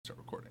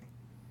start recording.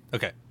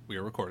 Okay, we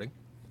are recording.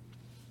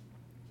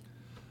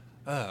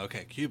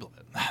 Okay, Cubelet.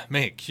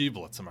 Man,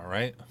 Cubelets, am I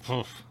right?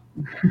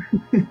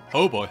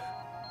 Oh boy.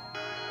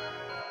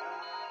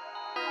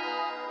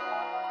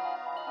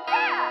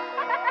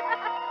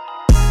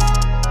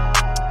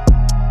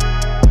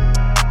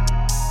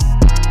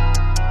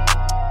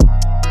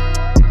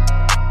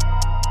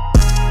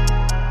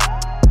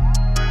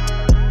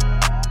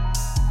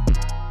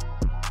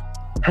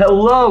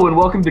 Hello and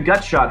welcome to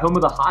Gutshot, home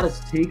of the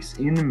hottest takes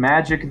in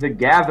Magic the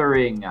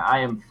Gathering. I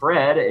am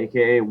Fred,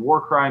 aka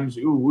War Crimes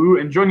Uwu,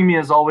 and joining me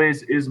as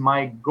always is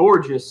my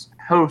gorgeous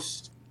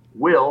host,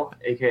 Will,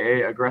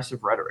 aka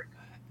Aggressive Rhetoric.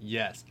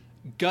 Yes,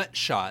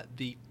 Gutshot,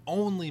 the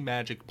only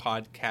Magic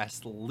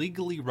podcast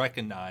legally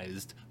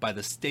recognized by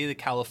the state of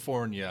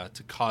California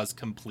to cause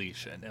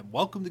completion. And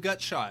welcome to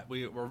Gutshot.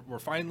 We're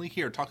finally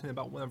here talking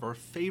about one of our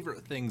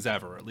favorite things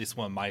ever, at least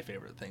one of my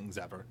favorite things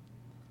ever.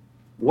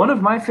 One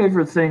of my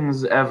favorite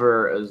things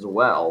ever as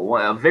well.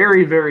 A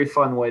very, very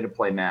fun way to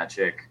play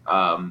Magic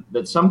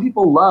that some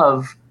people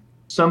love,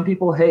 some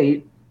people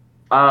hate.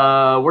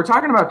 We're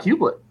talking about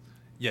Cubelet.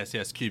 Yes,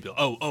 Cubelet.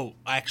 Oh,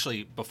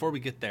 actually, before we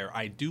get there,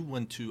 I do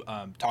want to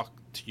talk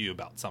to you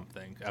about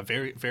something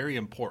very, very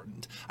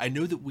important. I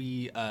know that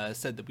we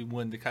said that we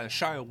wanted to kind of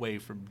shy away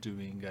from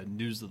doing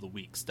news of the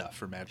week stuff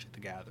for Magic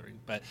the Gathering,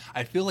 but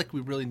I feel like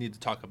we really need to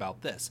talk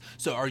about this.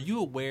 So are you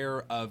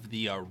aware of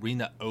the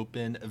Arena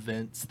Open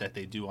events that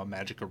they do on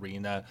Magic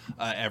Arena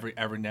every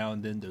now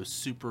and then, those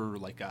super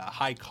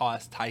high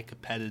cost, high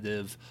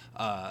competitive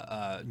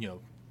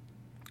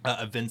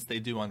events they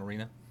do on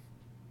Arena?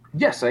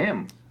 Yes, I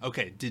am.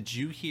 Okay, did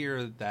you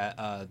hear that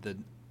the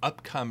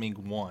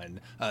upcoming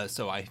one,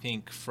 so I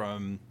think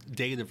from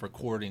date of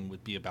recording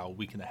would be about a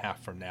week and a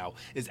half from now,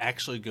 is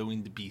actually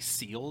going to be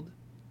sealed?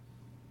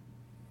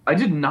 I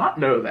did not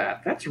know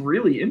that. That's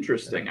really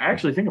interesting. I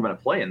actually think I'm going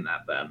to play in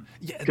that then.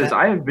 Yeah, because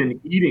I have been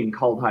eating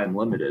Kaldheim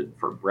Limited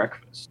for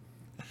breakfast.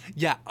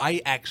 Yeah,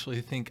 I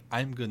actually think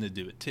I'm going to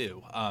do it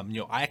too.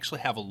 I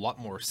actually have a lot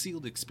more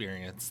sealed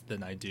experience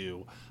than I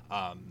do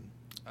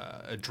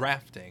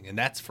drafting, and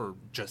that's for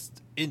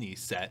just any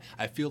set.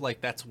 I feel like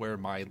that's where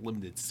my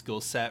limited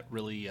skill set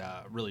really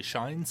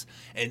shines.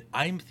 And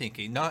I'm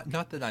thinking,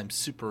 not that I'm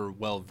super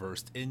well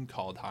versed in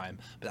Kaldheim,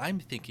 but I'm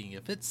thinking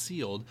if it's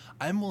sealed,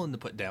 I'm willing to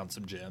put down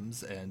some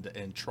gems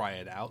and try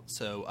it out.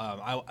 So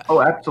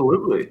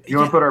absolutely. You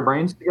want to put our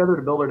brains together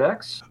to build our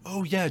decks?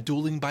 Oh yeah,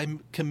 dueling by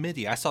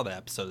committee. I saw the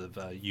episode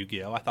of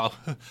Yu-Gi-Oh! I thought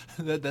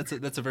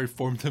that's a very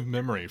formative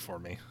memory for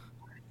me.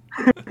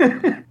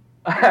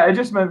 I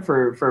just meant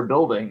for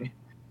building,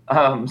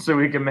 so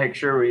we can make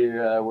sure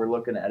we're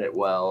looking at it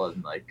well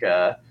and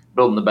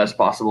building the best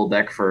possible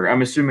deck for.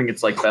 I'm assuming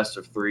it's like best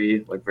of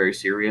three, like very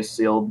serious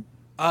sealed.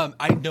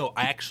 I know.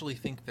 I actually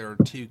think there are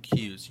two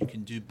queues. You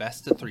can do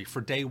best of three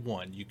for day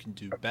one. You can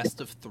do best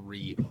of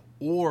three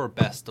or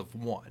best of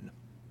one.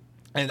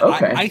 And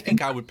okay. I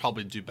think I would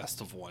probably do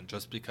best of one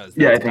just because.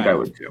 I think I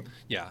would too.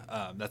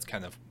 Yeah, that's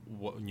kind of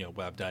what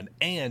I've done.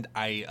 And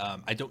I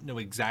don't know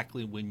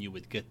exactly when you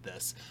would get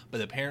this,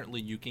 but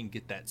apparently you can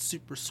get that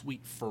super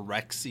sweet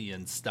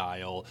Phyrexian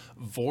style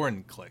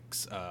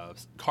Vorinclex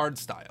card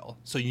style.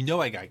 So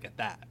I gotta get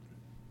that.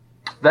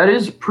 That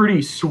is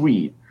pretty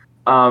sweet.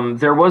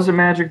 There was a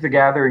Magic the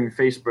Gathering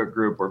Facebook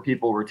group where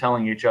people were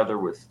telling each other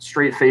with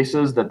straight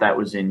faces that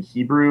was in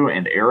Hebrew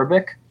and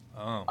Arabic.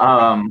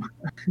 Oh.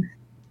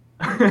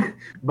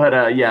 But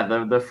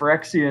the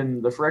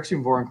Phyrexian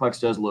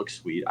Vorinclex does look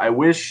sweet. I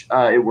wish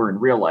it were in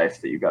real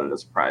life that you got it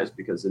as a prize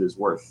because it is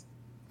worth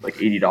like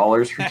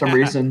 $80 for some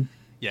reason.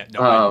 Yeah,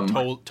 no,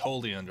 I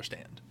totally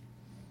understand.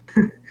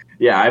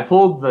 Yeah, I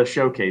pulled the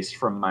showcase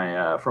from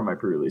my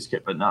pre-release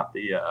kit, but not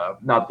the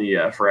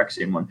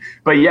Phyrexian one.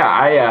 But yeah,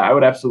 I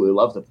would absolutely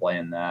love to play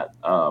in that.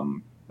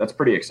 That's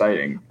pretty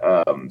exciting.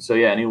 So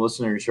yeah, any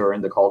listeners who are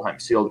into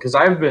Kaldheim sealed, because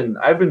I've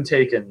been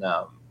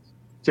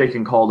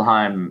taking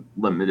Kaldheim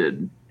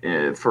Limited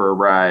for a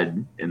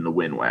ride in the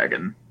Wind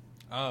Wagon.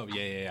 Oh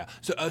yeah.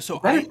 So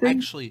I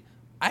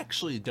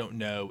actually don't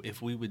know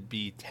if we would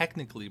be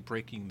technically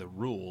breaking the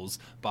rules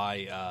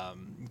by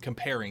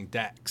comparing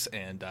decks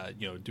and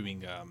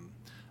doing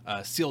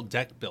sealed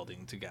deck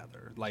building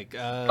together.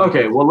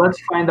 Okay, well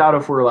let's find out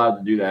if we're allowed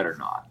to do that or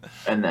not,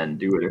 and then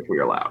do it if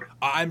we're allowed.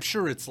 I'm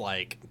sure it's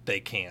like they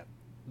can't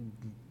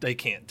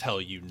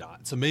tell you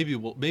not. So maybe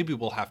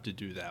we'll have to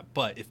do that.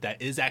 But if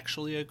that is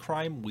actually a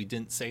crime, we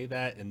didn't say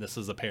that, and this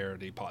is a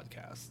parody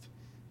podcast.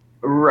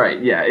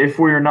 Right, yeah. If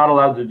we're not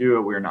allowed to do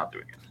it, we're not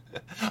doing it.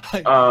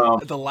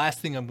 The last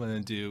thing I'm going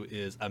to do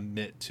is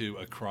admit to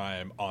a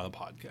crime on a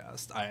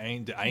podcast. I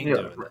ain't doing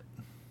it.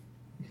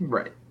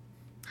 Right.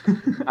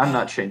 I'm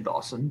not Shane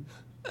Dawson.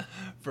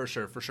 For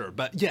sure, for sure.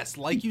 But yes,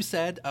 like you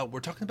said, we're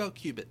talking about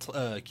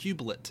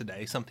Cubelet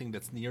today, something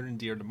that's near and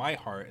dear to my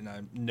heart, and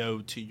I know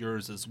to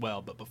yours as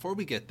well. But before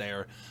we get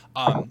there,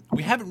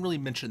 we haven't really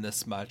mentioned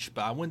this much,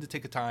 but I wanted to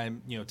take a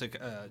time,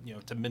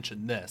 to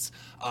mention this.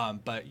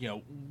 But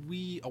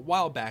a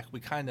while back, we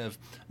kind of,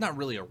 not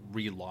really a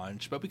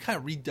relaunch, but we kind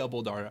of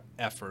redoubled our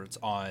efforts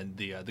on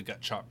the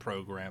Gutshot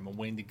program and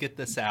wanting to get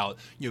this out,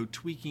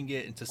 tweaking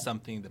it into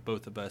something that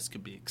both of us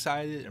could be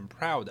excited and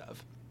proud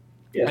of.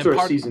 Yeah, sort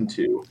of season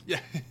 2.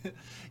 Yeah,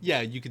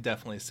 yeah, you could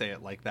definitely say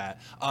it like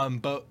that.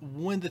 But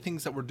one of the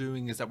things that we're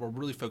doing is that we're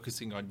really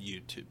focusing on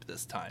YouTube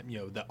this time.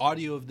 The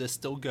audio of this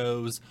still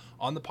goes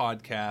on the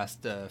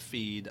podcast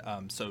feed.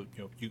 So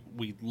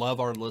we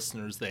love our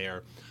listeners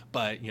there,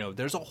 but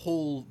there's a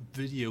whole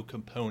video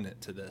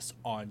component to this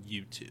on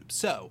YouTube.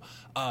 So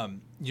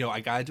I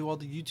gotta do all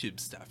the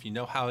YouTube stuff. You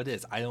know how it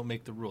is. I don't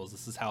make the rules.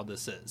 This is how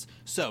this is.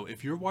 So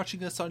if you're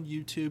watching us on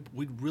YouTube,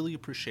 we'd really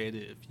appreciate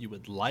it if you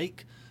would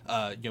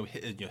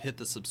hit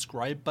the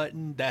subscribe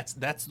button. That's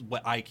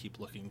what I keep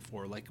looking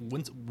for. Like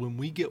when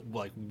we get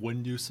like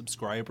one new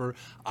subscriber,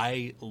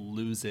 I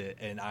lose it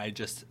and I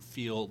just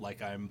feel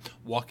like I'm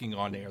walking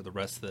on air the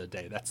rest of the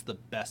day. That's the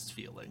best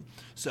feeling.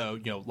 So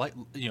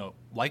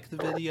like the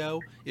video.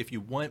 If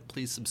you want,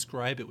 please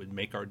subscribe. It would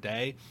make our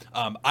day.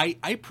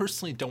 I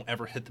personally don't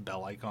ever hit the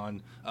bell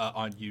icon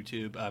on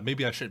YouTube.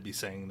 Maybe I shouldn't be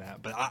saying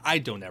that, but I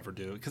don't ever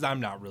do it because I'm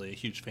not really a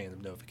huge fan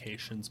of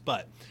notifications.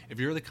 But if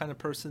you're the kind of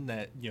person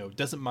that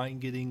doesn't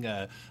mind getting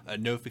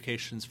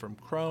notifications from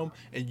Chrome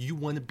and you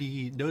want to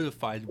be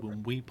notified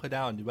when we put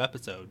out a new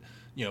episode,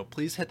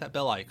 please hit that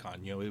bell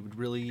icon. It would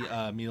really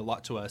mean a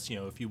lot to us,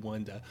 if you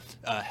wanted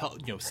to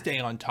help, stay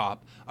on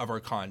top of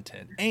our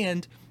content.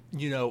 And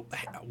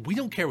we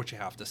don't care what you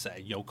have to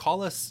say.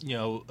 Call us,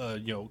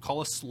 call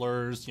us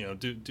slurs.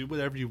 Do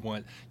whatever you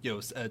want.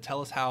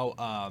 Tell us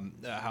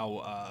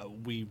how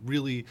we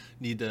really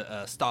need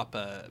to stop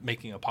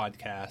making a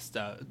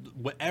podcast.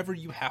 Whatever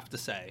you have to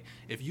say.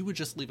 If you would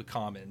just leave a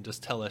comment and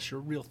just tell us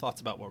your real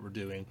thoughts about what we're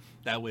doing,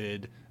 that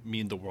would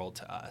mean the world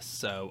to us.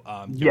 So,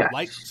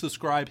 like,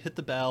 subscribe, hit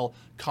the bell,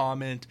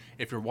 comment.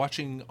 If you're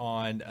watching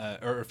on,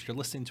 or if you're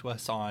listening to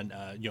us on,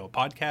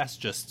 podcast,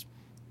 just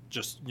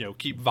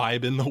keep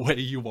vibing the way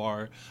you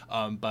are,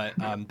 but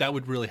that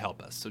would really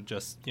help us, so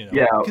just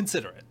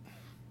consider it.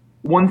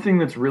 One thing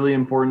that's really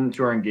important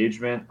to our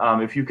engagement,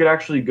 if you could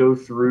actually go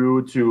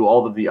through to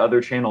all of the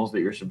other channels that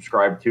you're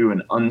subscribed to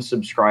and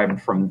unsubscribe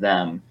from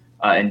them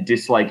and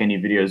dislike any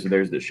videos of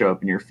theirs that show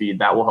up in your feed,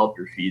 that will help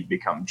your feed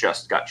become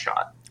just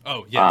Gutshot.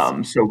 Oh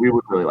yes. So we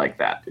would really like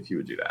that if you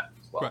would do that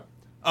as well.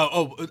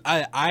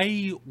 Right.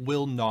 I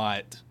will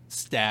not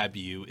stab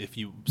you if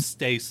you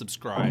stay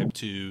subscribed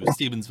to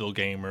Stevensville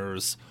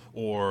Gamers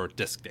or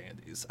Disc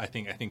Dandies. I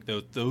think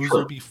those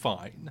will be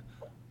fine.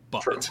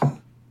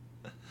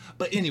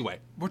 But anyway,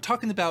 we're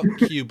talking about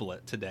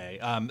Cubelet today.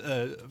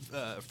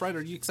 Fred,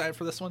 are you excited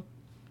for this one?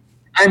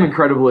 I'm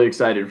incredibly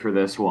excited for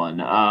this one.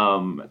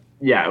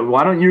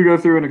 Why don't you go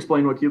through and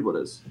explain what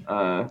Cubelet is?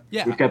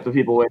 We've kept the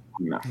people waiting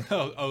enough.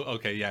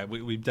 Okay. Yeah,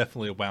 we've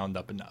definitely wound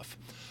up enough.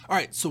 All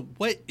right, so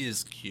what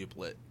is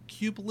Cubelet?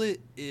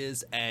 Cubelet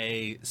is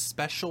a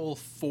special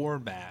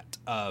format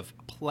of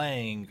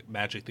playing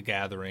Magic the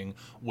Gathering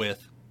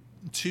with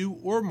 2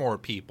 or more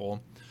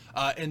people.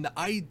 And the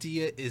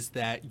idea is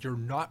that you're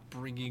not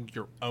bringing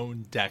your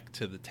own deck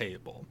to the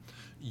table.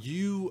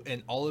 You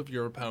and all of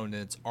your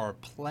opponents are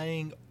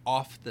playing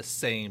off the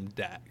same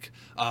deck,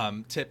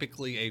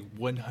 typically a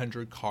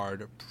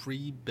 100-card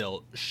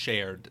pre-built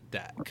shared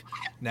deck.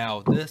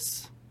 Now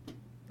that's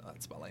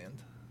my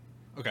land.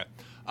 Okay.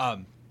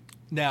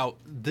 Now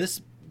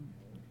this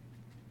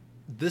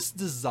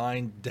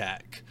design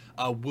deck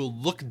will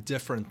look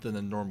different than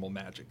a normal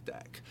Magic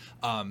deck.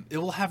 It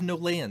will have no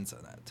lands in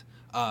it.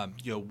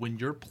 When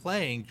you're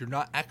playing, you're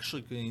not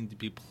actually going to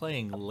be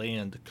playing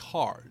land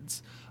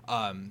cards.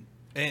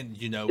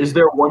 Is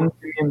there one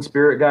Pygmy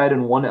Spirit Guide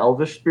and one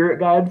Elvish Spirit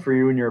Guide for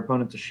you and your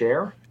opponent to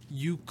share?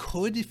 You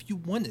could if you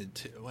wanted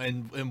to,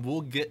 and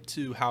we'll get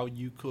to how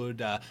you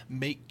could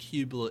make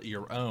Cubelet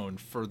your own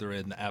further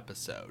in the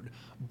episode.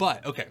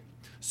 But okay,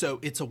 so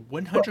it's a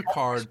 100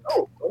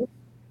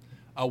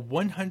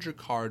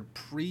 card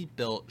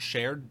pre-built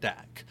shared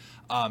deck,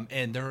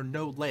 and there are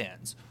no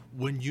lands.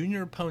 When you and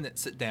your opponent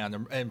sit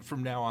down, and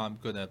from now on I'm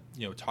gonna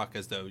talk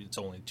as though it's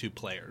only 2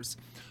 players.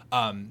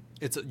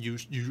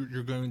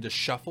 You're going to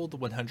shuffle the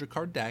 100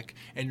 card deck,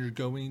 and you're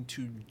going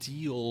to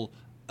deal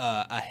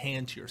a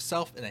hand to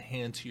yourself and a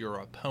hand to your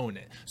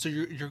opponent. So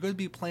you're going to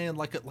be playing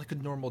like a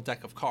normal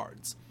deck of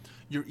cards.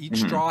 You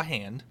each draw a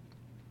hand,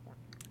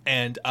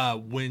 and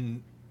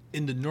when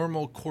in the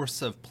normal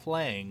course of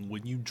playing,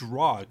 when you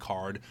draw a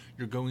card,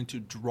 you're going to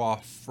draw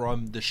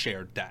from the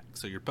shared deck.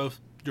 So you're both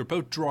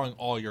drawing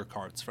all your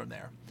cards from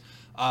there.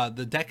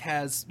 The deck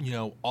has,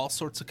 all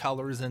sorts of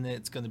colors in it.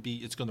 It's going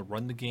to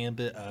run the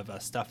gambit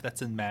of stuff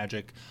that's in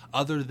Magic,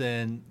 other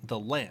than the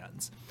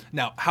lands.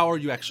 Now, how are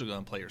you actually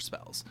going to play your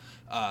spells?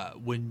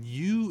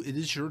 It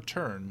is your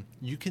turn,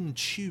 you can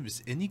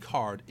choose any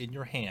card in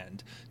your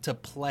hand to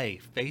play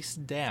face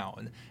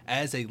down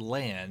as a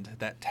land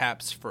that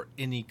taps for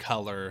any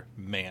color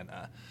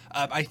mana.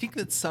 I think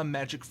that some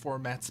Magic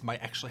formats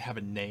might actually have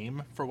a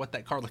name for what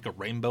that card, like a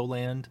rainbow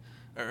land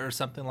or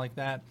something like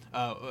that.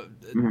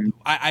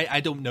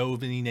 I don't know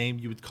of any name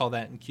you would call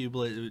that in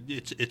Cubelet.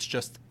 It's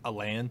just a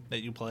land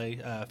that you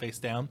play face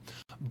down,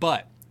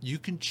 but you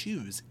can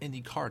choose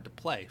any card to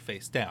play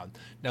face down.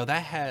 Now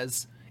that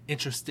has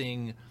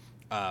interesting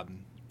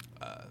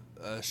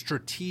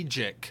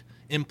strategic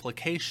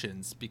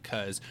implications,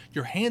 because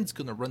your hand's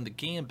going to run the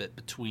gambit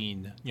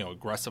between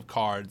aggressive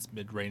cards,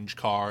 mid-range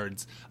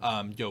cards,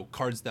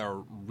 cards that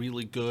are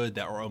really good,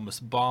 that are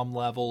almost bomb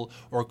level,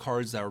 or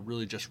cards that are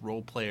really just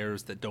role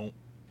players that don't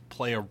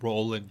play a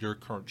role in your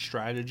current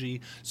strategy.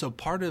 So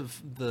part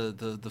of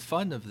the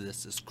fun of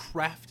this is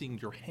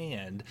crafting your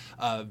hand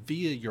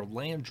via your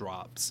land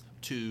drops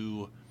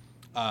to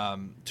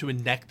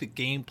enact the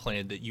game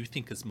plan that you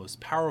think is most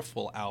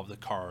powerful out of the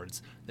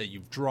cards that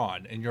you've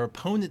drawn, and your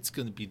opponent's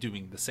going to be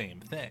doing the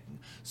same thing.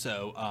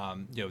 So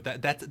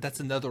that's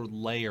another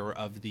layer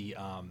of the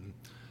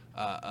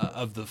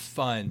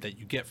fun that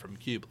you get from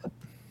Cubelet.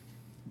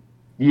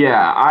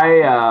 Yeah,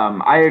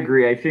 I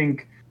agree. I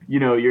think you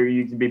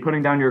can be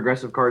putting down your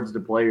aggressive cards to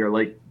play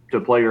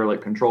your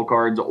control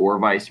cards, or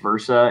vice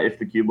versa if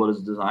the Cubelet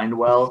is designed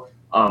well.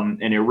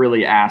 And it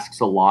really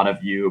asks a lot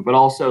of you, but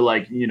also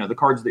the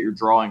cards that you're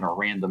drawing are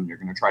random. You're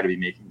going to try to be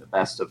making the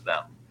best of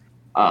them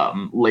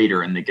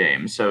later in the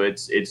game. So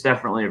it's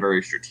definitely a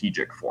very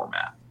strategic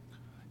format.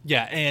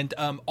 Yeah, and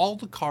all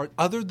the cards,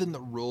 other than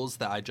the rules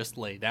that I just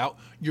laid out,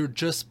 you're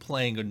just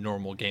playing a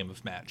normal game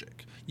of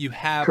Magic. You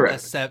have a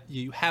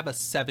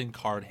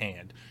 7-card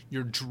hand.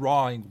 You're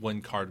drawing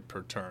 1 card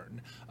per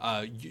turn.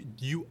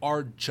 You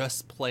are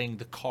just playing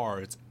the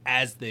cards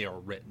as they are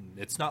written.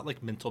 It's not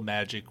like Mental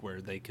Magic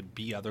where they can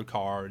be other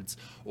cards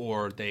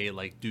or they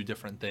do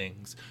different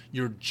things.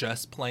 You're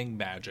just playing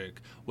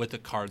Magic with the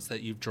cards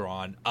that you've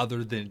drawn,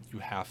 other than you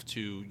have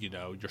to,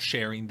 you're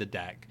sharing the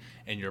deck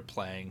and you're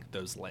playing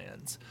those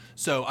lands.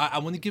 So I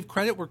want to give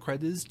credit where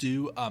credit is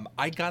due.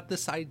 I got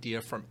this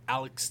idea from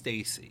Alex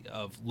Stacey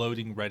of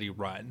Loading Ready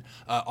Run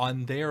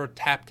on their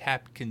Tap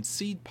Tap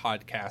Concede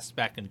podcast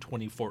back in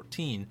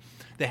 2014.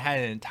 They had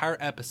an entire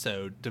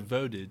episode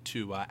devoted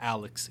to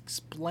Alex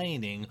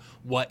explaining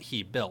what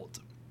he built.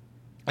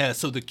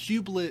 So the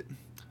Cubelet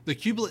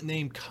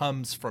name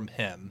comes from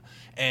him,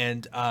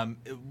 and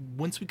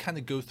once we kind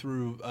of go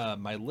through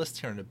my list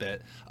here in a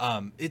bit,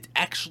 it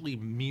actually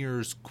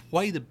mirrors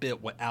quite a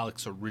bit what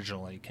Alex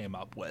originally came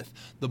up with.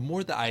 The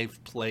more that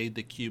I've played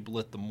the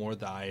Cubelet, the more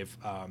that I've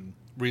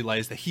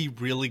realized that he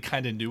really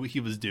kind of knew what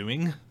he was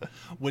doing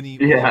when he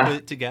put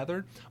it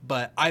together.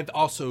 But I've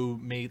also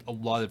made a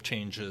lot of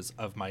changes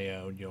of my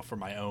own, for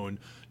my own,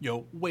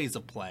 ways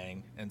of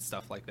playing and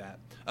stuff like that.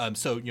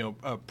 So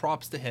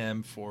props to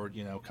him for,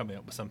 coming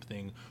up with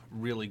something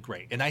really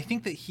great. And I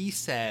think that he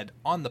said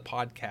on the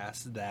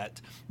podcast that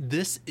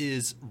this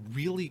is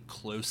really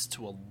close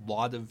to a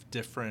lot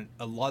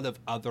of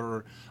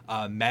other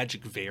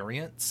Magic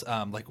variants,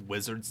 like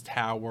Wizard's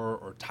Tower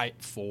or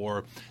Type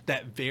 4,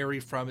 that vary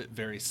from it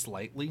very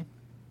slightly.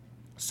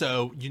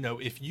 So,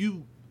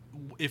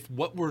 if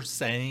what we're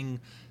saying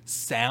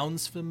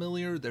sounds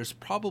familiar, there's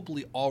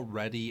probably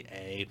already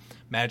a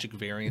Magic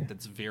variant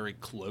that's very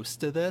close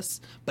to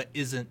this, but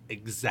isn't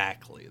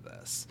exactly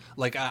this.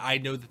 I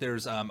know that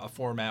there's a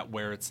format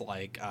where it's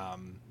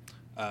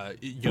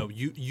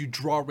you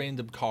draw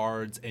random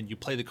cards and you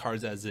play the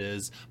cards as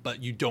is,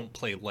 but you don't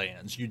play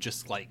lands. You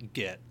just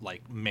get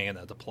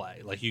mana to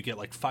play. You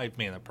get 5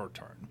 mana per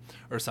turn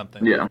or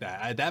something like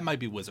that. That might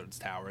be Wizard's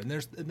Tower, and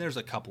there's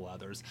a couple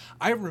others.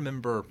 I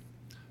remember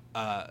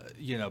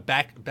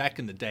back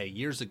in the day,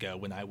 years ago,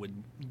 when I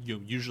would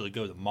usually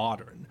go to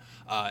Modern,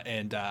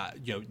 and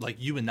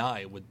you and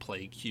I would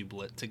play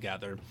Cubelet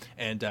together,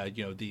 and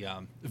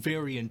the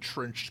very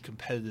entrenched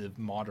competitive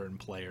Modern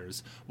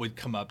players would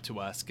come up to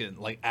us and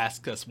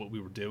ask us what we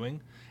were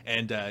doing,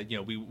 and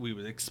we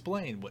would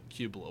explain what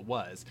Cubelet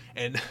was,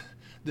 and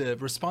the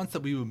response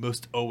that we would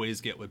most always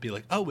get would be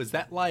 "Oh, is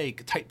that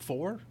Type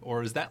 4,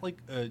 or is that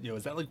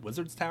is that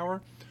Wizard's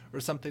Tower?" or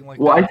something like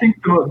that. Well, I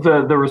think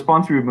the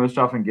response we would most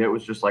often get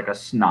was just a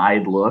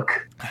snide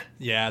look.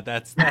 Yeah,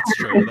 that's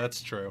true.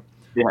 That's true.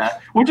 Yeah,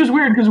 which is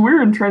weird because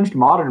we're entrenched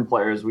Modern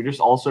players. We just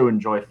also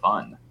enjoy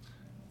fun.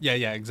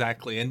 Yeah,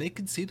 exactly. And they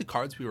could see the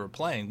cards we were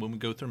playing. When we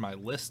go through my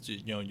list,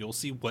 you'll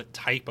see what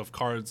type of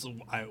cards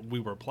we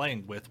were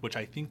playing with, which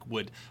I think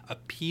would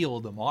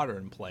appeal to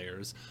Modern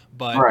players.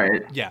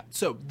 But yeah,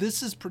 so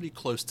this is pretty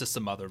close to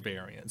some other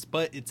variants,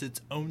 but it's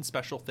its own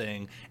special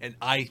thing, and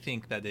I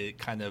think that it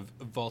kind of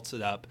vaults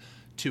it up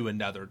to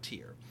another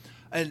tier.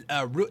 And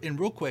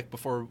real quick,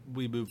 before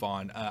we move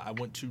on, I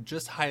want to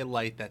just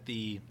highlight that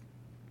the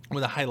I'm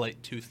going to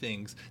highlight two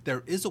things.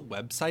 There is a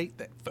website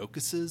that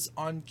focuses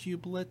on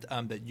Cubelet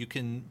that you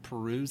can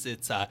peruse.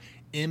 It's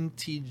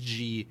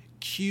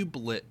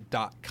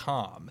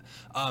mtgcubelet.com.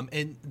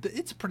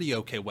 It's a pretty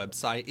okay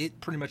website. It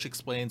pretty much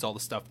explains all the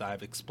stuff that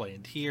I've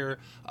explained here.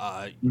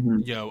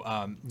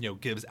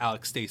 Gives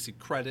Alex Stacey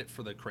credit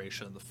for the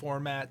creation of the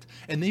format.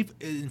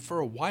 And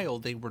for a while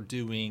they were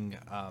doing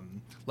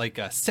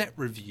set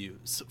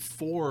reviews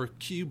for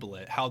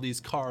Cubelet, how these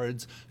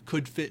cards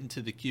could fit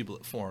into the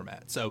Cubelet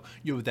format. So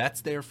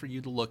that's there for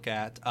you to look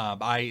at.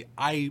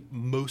 I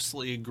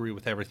mostly agree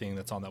with everything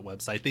that's on that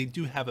website. They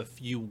do have a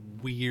few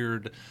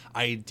weird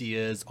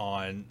ideas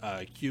on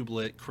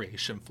Cubelet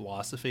creation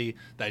philosophy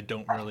that I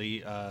don't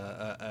really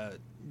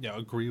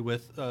agree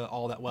with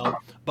all that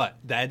well, but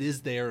that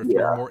is there. If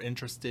you're more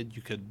interested,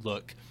 you could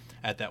look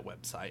at that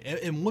website.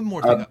 And one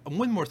more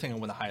thing I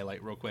want to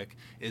highlight real quick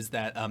is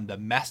that the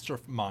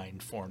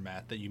Mastermind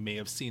format that you may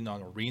have seen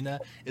on Arena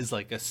is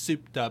like a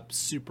souped up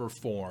super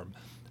form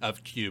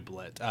of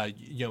Cubelet.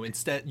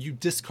 Instead you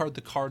discard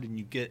the card and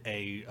you get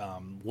a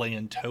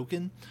land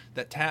token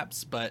that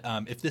taps. But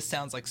if this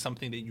sounds like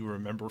something that you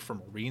remember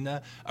from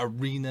Arena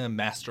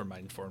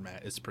Mastermind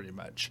format is pretty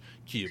much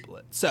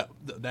Cubelet. So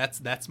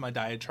that's my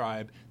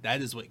diatribe.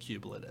 That is what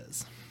Cubelet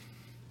is.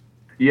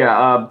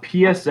 Yeah,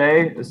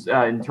 PSA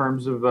in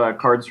terms of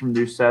cards from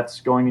new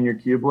sets going in your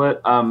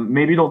Cubelet,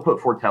 maybe don't put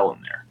Fortell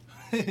in there.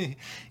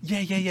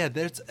 yeah.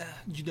 There's,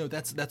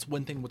 that's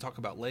one thing we'll talk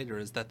about later,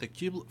 is that the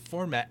Cubelet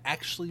format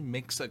actually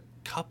makes a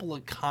couple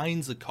of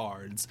kinds of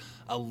cards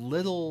a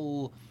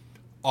little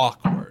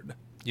awkward.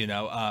 We'll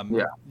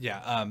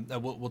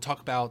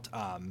talk about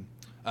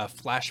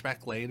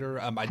Flashback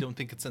later. I don't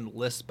think it's in the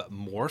list, but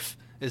Morph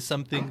is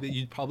something that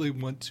you'd probably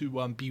want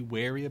to be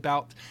wary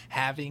about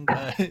having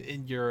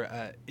in your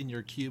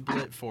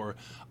Cubelet for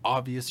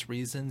obvious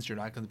reasons. You're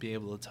not going to be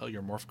able to tell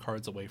your Morph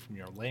cards away from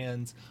your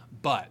lands,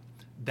 but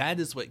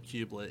that is what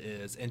Cubelet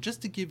is. And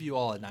just to give you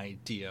all an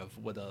idea of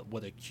what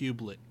a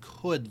Cubelet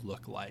could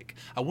look like,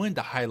 I wanted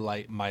to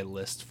highlight my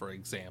list, for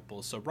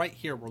example. So right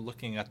here, we're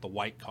looking at the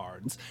white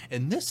cards.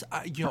 And this,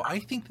 I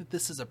think that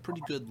this is a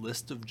pretty good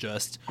list of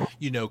just,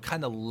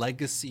 kind of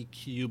legacy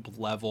cube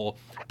level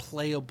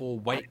playable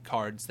white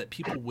cards that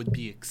people would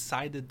be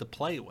excited to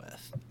play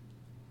with.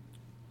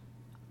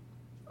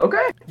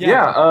 Okay.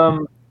 Yeah.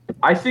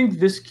 I think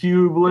this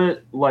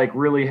Cubelet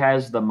really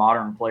has the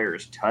modern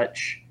player's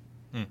touch.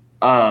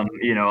 A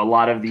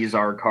lot of these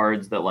are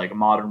cards that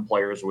modern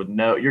players would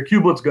know. Your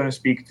Cubelet's going to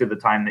speak to the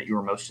time that you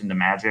were most into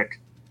Magic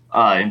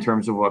in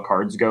terms of what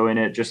cards go in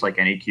it, just like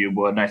any cube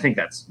would, and I think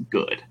that's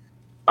good.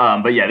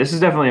 But yeah, this is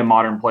definitely a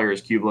modern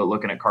player's Cubelet,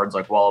 looking at cards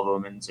like Wall of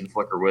Omens and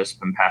Flicker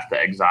Wisp and Path to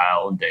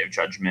Exile and Day of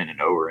Judgment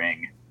and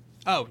O-Ring.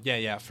 Oh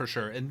yeah, for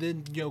sure. And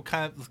then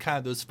kind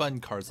of those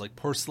fun cards like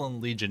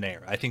Porcelain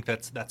Legionnaire. I think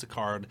that's a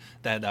card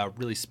that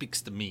really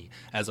speaks to me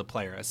as a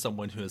player, as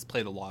someone who has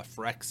played a lot of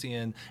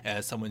Phyrexian,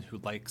 as someone who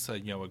likes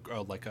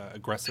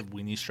aggressive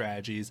weenie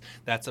strategies.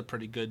 That's a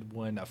pretty good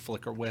one.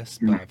 Flicker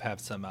Wisp. I've had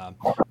some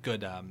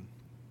good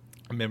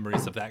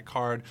memories of that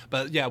card.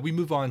 But yeah, we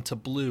move on to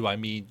blue. I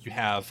mean, you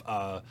have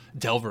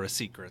Delver of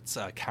Secrets,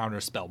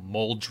 Counterspell,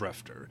 Mold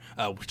Drifter,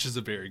 which is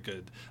a very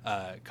good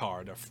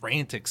card. A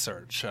Frantic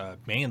Search,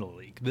 Mana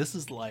Leak. This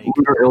is like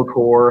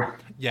Ilkor.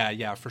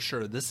 Yeah, for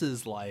sure. This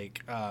is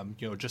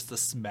just a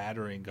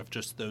smattering of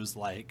just those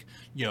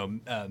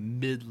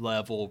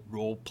mid-level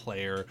role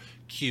player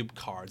cube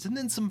cards, and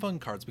then some fun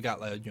cards. We got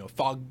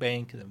Fog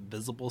Bank and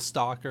Invisible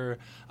Stalker.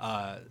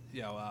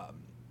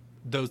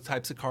 Those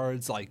types of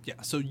cards,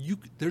 so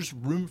there's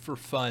room for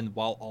fun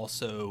while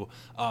also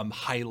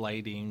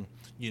highlighting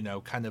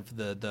kind of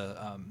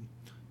the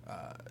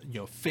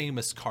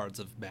famous cards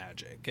of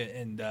Magic,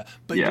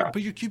 but your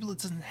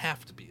Cubelet doesn't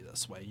have to be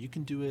this way. You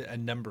can do it a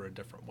number of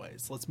different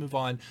ways. Let's move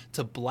on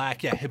to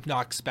black. Yeah,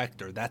 Hypnotic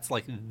Spectre. That's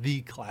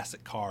the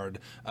classic card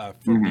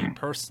for me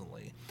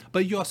personally.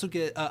 But you also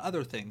get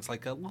other things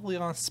like a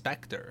Liliana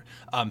Spectre,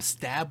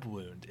 Stab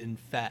Wound,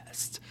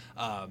 Infest,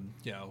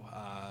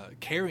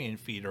 Carrion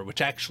Feeder,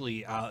 which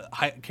actually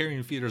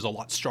Carrion Feeder is a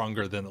lot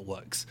stronger than it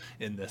looks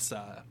in this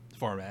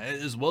format,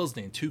 as well as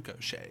Nantuko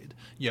Shade,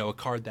 a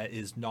card that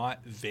is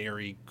not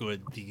very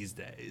good these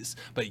days,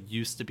 but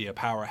used to be a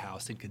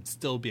powerhouse and can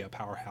still be a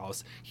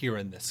powerhouse here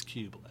in this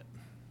Cubelet.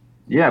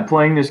 Yeah,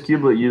 playing this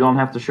Cubelet, you don't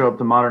have to show up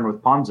to Modern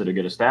with Ponza to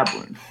get a Stab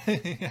Wound.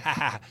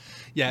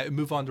 Yeah,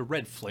 move on to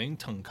red. Flame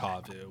Tongue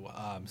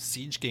Kavu,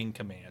 Siege Gang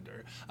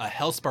Commander,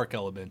 Hellspark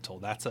Elemental.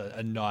 That's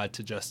a nod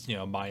to just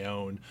my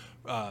own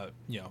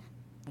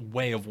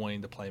way of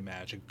wanting to play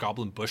Magic.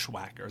 Goblin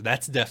Bushwhacker.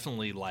 That's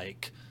definitely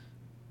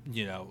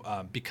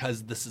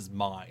because this is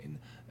mine.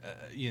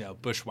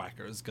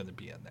 Bushwhacker is going to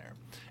be in there.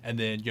 And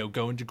then,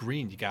 going to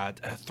green, you got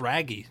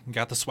Thraggy, you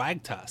got the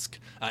Swag Tusk,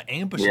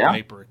 Ambush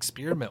Viper,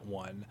 Experiment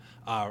one,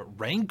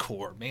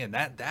 Rancor. Man,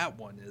 that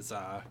one is,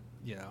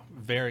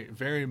 very,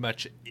 very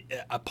much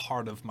a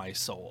part of my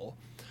soul.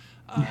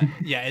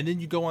 And then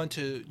you go on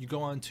to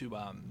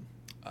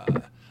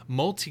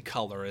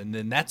multicolor, and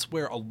then that's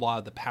where a lot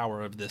of the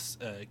power of this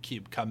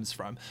cube comes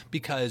from,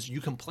 because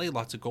you can play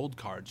lots of gold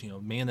cards.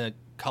 Mana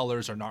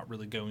colors are not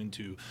really going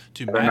to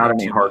They're matter not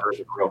any too harder much.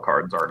 than real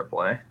cards are to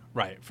play,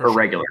 Right, for or sure.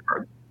 regular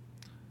cards.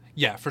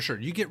 Yeah, for sure.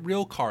 You get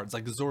real cards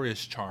like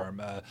Azorius Charm,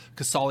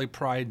 Kasali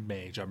Pride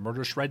Mage,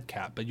 Murderous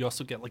Redcap, but you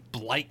also get like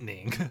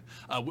Blightning,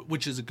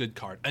 which is a good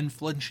card.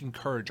 Unflinching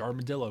Courage,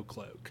 Armadillo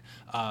Cloak,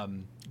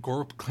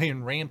 Gorp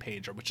Clan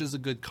Rampager, which is a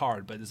good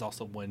card, but is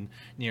also one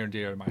near and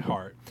dear to my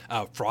heart.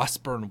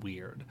 Frostburn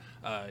Weird,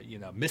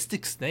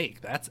 Mystic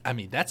Snake. That's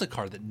a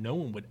card that no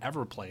one would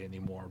ever play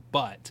anymore,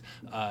 but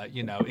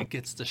it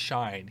gets to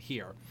shine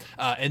here.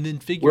 And then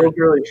We're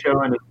really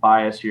showing his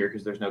bias here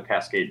because there's no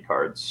Cascade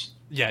cards.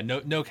 Yeah,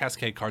 no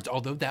Cascade cards,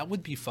 although that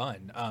would be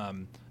fun.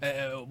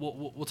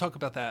 We'll talk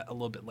about that a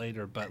little bit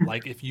later, but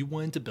like if you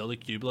wanted to build a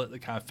cubelet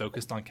that kind of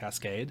focused on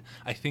Cascade,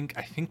 I think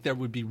there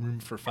would be room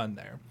for fun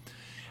there.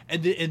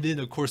 And then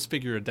of course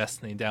Figure of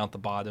Destiny down at the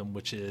bottom,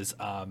 which is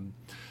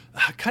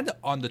kind of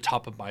on the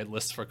top of my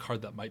list for a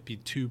card that might be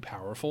too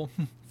powerful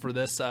for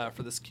this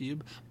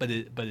cube, but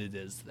it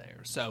is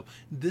there. So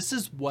this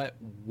is what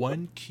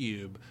one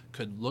cube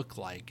could look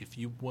like if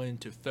you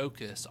wanted to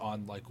focus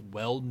on like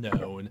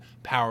well-known,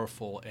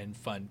 powerful, and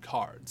fun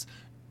cards.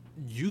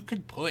 You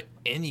could put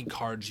any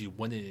cards you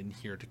wanted in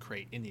here to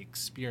create any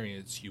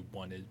experience you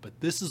wanted,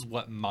 but this is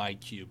what my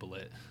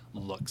cubelet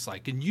looks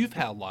like. And you've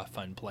had a lot of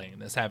fun playing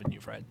this, haven't you,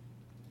 Fred?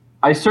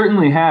 I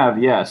certainly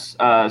have, yes.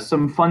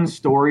 Some fun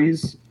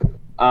stories.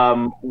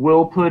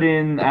 Will put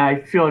in,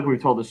 I feel like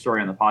we've told this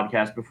story on the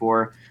podcast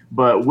before,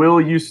 but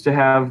Will used to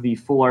have the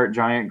Full Art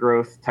Giant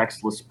Growth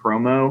textless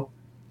promo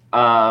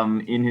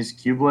in his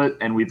cubelet,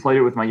 and we played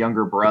it with my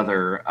younger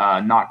brother,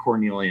 not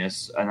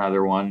Cornelius,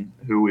 another one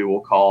who we will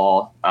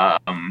call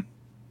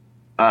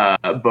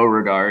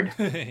Beauregard.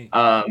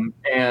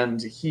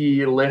 And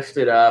he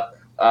lifted up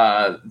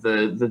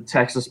the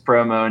Texas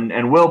promo,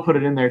 and Will put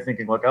it in there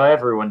thinking, look,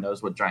 everyone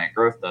knows what Giant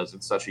Growth does.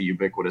 It's such a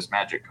ubiquitous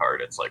Magic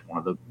card. It's like one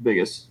of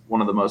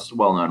the most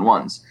well-known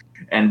ones.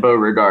 And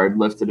Beauregard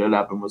lifted it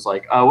up and was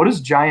like, what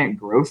does Giant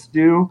Growth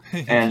do?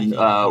 And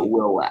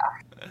Will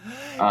laughed.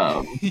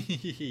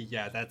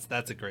 Yeah,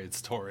 that's a great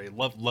story.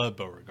 Love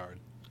Beauregard.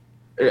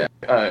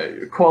 Yeah,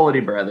 quality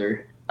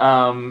brother.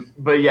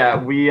 But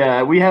yeah, we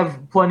have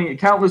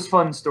countless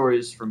fun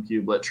stories from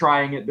Cubelet,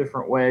 trying it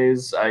different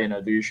ways.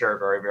 Do you share a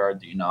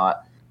graveyard? Do you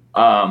not?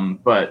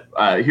 But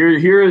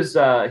here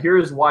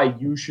is why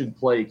you should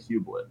play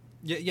Cubelet.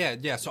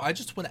 Yeah. So I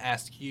just want to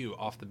ask you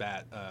off the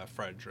bat,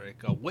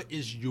 Frederick, what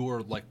is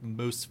your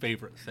most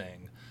favorite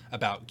thing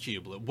about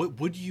Cubelet?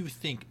 What do you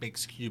think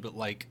makes Cubelet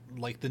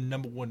like the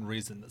number one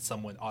reason that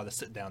someone ought to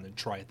sit down and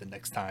try it the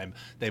next time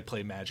they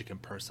play Magic in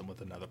person with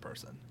another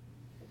person?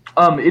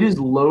 It is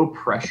low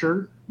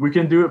pressure. We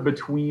can do it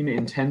between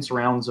intense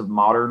rounds of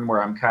Modern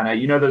where I'm kind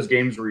of, those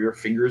games where your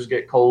fingers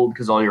get cold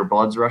because all your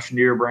blood's rushing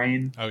to your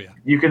brain. Oh yeah.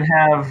 You can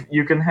have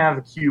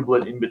a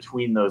Cubelet in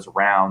between those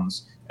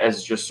rounds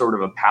as just sort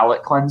of a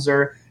palate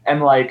cleanser.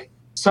 And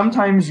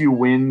sometimes you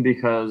win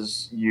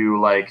because you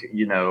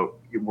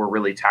were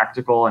really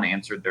tactical and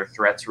answered their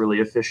threats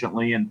really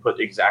efficiently and put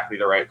exactly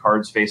the right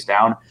cards face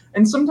down.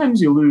 And sometimes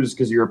you lose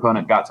because your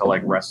opponent got to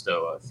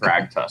Resto a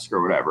Thragtusk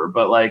or whatever,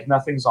 but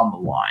nothing's on the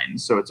line.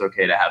 So it's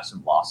okay to have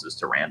some losses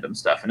to random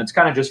stuff. And it's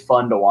kind of just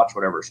fun to watch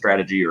whatever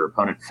strategy your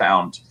opponent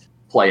found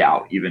play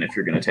out, even if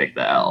you're going to take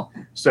the L.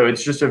 So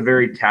it's just a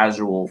very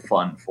casual,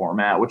 fun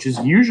format, which is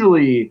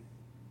usually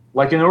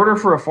in order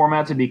for a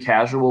format to be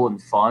casual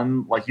and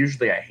fun,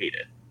 usually I hate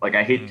it.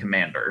 I hate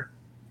Commander.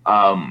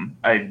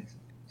 I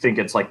think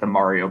it's the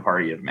Mario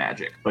Party of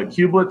Magic. But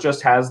Cubelet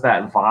just has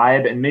that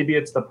vibe, and maybe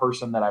it's the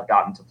person that I've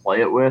gotten to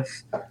play it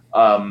with.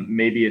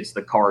 Maybe it's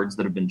the cards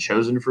that have been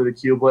chosen for the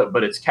Cubelet,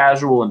 but it's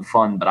casual and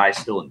fun, but I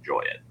still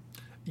enjoy it.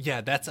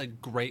 Yeah, that's a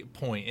great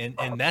point.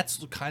 And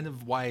that's kind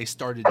of why I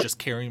started just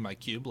carrying my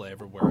Cubelet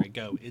everywhere I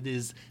go. It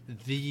is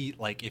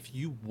if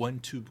you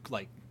want to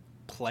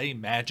play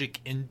Magic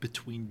in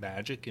between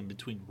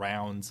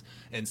rounds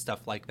and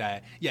stuff like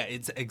that. Yeah,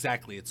 it's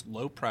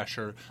low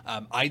pressure.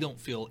 I don't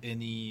feel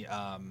any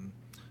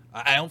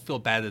I don't feel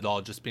bad at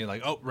all just being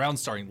round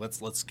starting, let's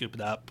scoop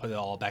it up, put it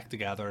all back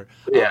together.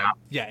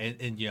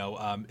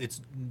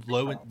 It's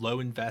low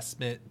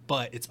investment,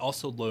 but it's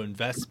also low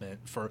investment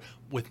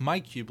with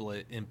my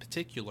Cubelet in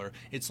particular.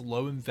 It's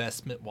low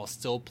investment while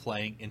still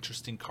playing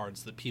interesting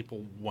cards that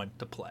people want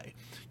to play.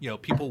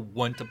 People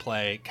want to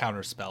play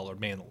Counterspell or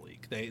Mana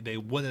Leak. They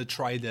want to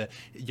try to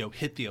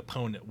hit the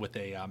opponent with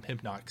a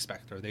Hypnotic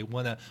Spectre. They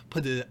want to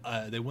put an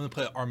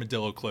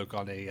Armadillo Cloak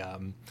on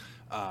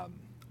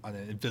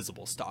an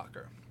Invisible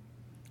Stalker.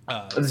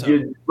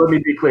 Let me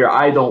be clear.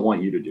 I don't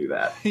want you to do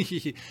that.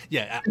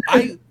 Yeah,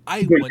 I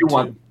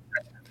want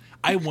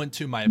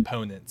to. My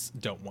opponents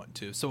don't want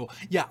to. So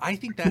yeah, I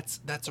think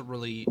that's a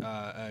really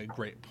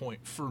great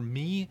point. For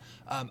me,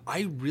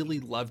 I really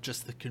love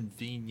just the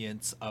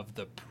convenience of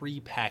the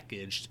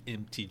pre-packaged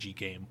MTG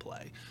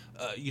gameplay.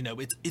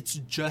 it's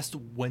just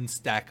one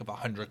stack of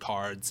 100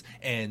 cards,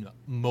 and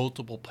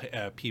multiple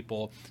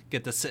people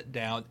get to sit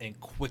down and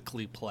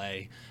quickly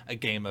play a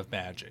game of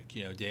Magic.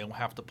 They don't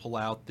have to pull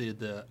out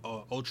the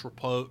Ultra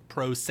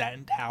Pro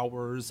Satin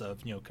Towers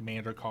of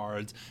Commander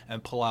cards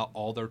and pull out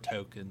all their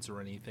tokens or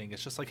anything.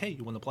 It's just like, hey,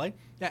 you want to play?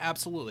 Yeah,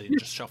 absolutely. And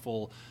just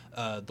shuffle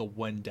the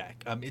one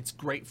deck. It's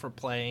great for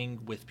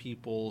playing with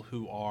people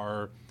who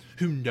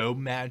know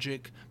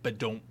Magic but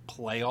don't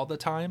play all the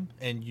time,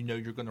 and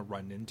you're going to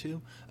run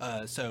into.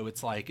 So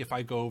it's like if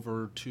I go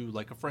over to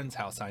like a friend's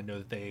house, I know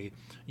that they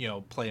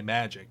play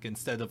Magic,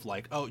 instead of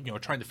like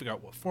trying to figure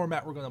out what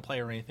format we're going to play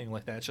or anything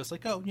like that. It's just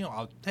like, I'll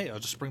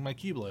just bring my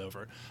Cubelet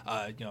over.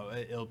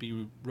 It'll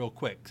be real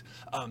quick.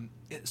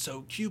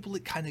 So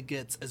Cubelet kind of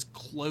gets as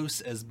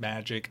close as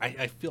Magic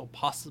I feel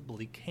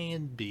possibly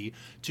can be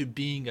to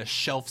being a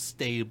shelf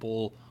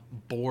stable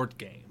board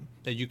game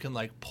that you can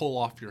like pull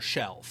off your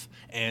shelf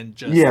and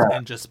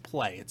just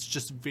play. It's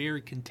just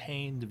very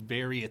contained,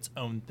 very its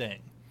own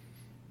thing.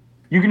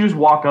 You can just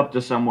walk up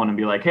to someone and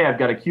be like, "Hey, I've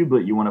got a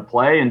Cubelet. You want to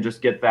play?" And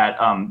just get that.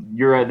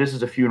 This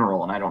is a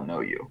funeral, and I don't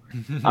know you.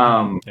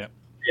 Yep.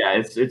 Yeah,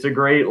 it's a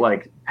great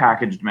like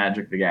packaged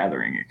Magic the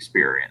Gathering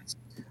experience.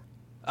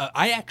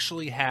 I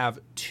actually have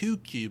 2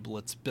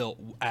 Cubelets built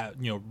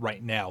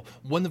right now.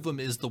 One of them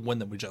is the one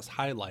that we just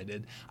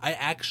highlighted. I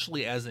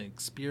actually, as an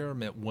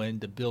experiment,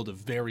 went to build a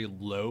very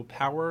low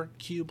power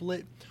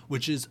Cubelet,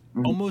 which is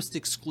almost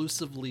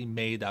exclusively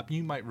made up.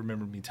 You might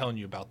remember me telling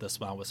you about this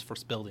when I was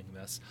first building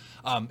this.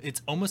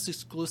 It's almost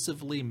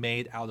exclusively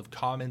made out of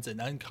commons and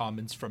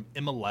uncommons from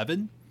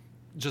M11.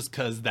 Just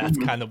because that's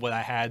kind of what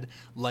I had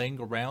laying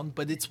around,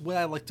 but it's what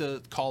I like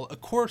to call a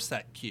core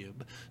set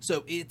cube.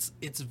 So it's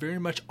very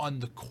much on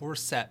the core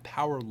set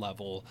power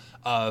level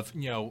of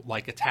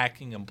like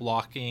attacking and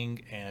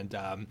blocking and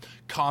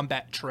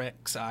combat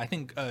tricks. I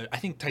think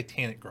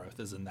Titanic Growth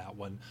is in that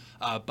one,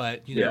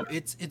 but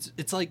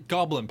it's like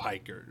Goblin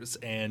Pikers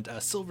and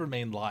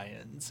Silvermane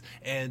Lions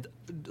and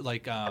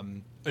like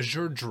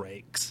Azure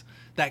Drakes,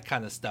 that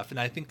kind of stuff. And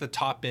I think the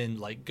top end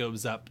like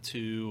goes up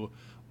to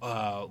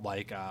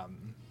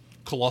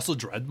Colossal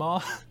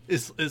Dreadmaw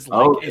is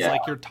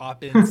like your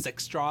top end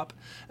 6-drop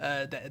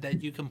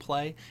that you can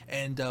play.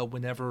 And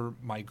whenever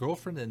my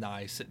girlfriend and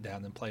I sit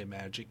down and play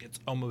Magic, it's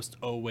almost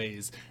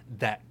always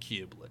that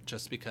Cubelet,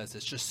 just because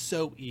it's just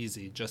so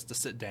easy just to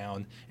sit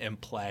down and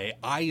play.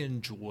 I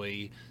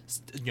enjoy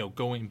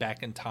going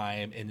back in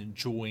time and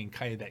enjoying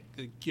kind of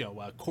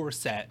that core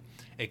set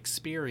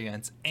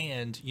experience,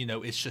 and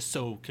it's just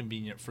so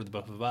convenient for the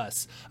both of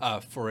us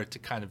for it to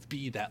kind of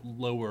be that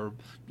lower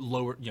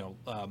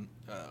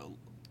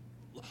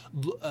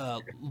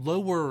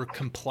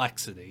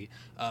complexity,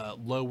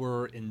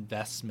 lower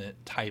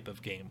investment type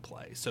of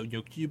gameplay. So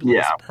Cubelet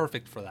is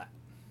perfect for that.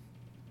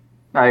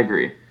 I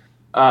agree.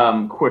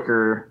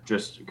 Quicker,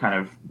 just kind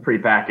of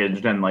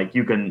prepackaged, and like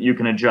you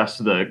can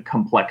adjust the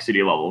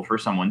complexity level for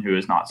someone who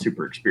is not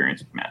super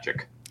experienced with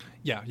Magic.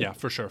 Yeah,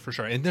 for sure.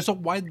 And there's a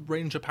wide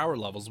range of power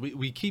levels.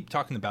 We keep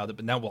talking about it,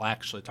 but now we'll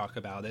actually talk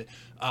about it.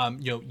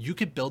 You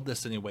could build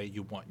this any way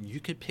you want. You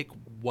could pick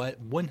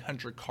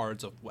 100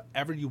 cards of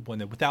whatever you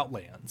wanted without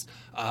lands,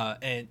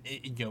 and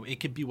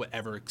it could be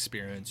whatever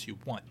experience you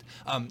want.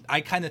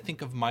 I kind of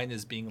think of mine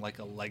as being like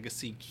a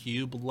legacy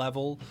cube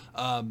level,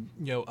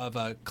 of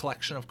a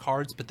collection of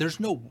cards. But there's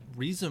no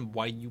reason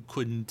why you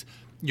couldn't,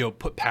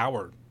 put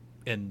power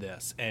in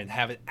this and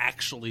have it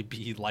actually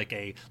be like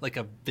a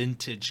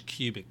vintage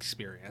cube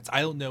experience.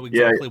 I don't know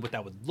exactly what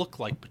that would look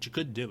like, but you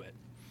could do it.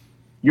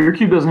 Your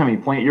cube doesn't have any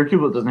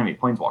Cubelet doesn't have any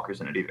planeswalkers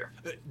in it either.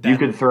 You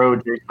could throw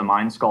Jace the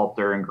Mind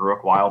Sculptor and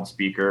Garruk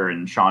Wildspeaker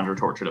and Chandra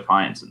Torch of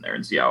Defiance in there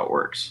and see how it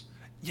works.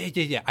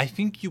 Yeah. I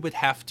think you would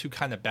have to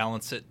kind of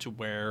balance it to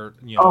where,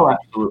 Oh,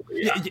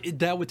 absolutely. Yeah.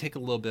 That would take a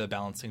little bit of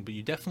balancing, but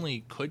you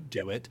definitely could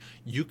do it.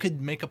 You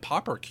could make a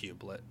Pauper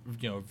Cubelet,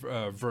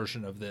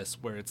 version of this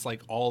where it's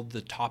like all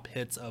the top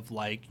hits of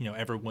like,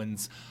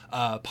 everyone's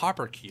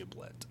Pauper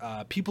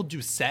Cubelet. People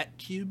do set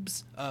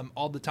cubes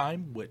all the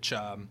time, which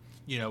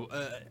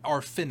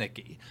are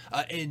finicky.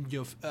 And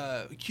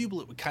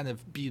Cubelet would kind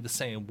of be the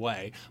same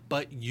way,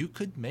 but you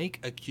could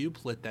make a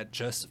Cubelet that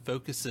just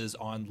focuses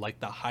on like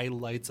the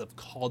highlights of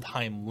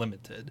Kaldheim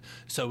Limited.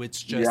 So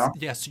it's just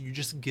so you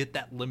just get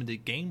that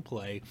limited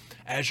gameplay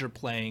as you're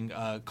playing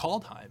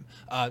Kaldheim.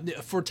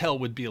 Foretell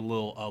would be a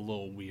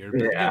little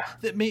weird,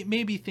 but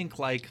maybe think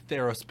like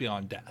Theros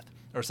Beyond Death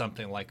or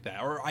something like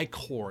that, or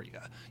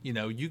Ikoria.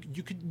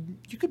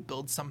 You could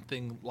build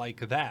something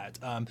like that.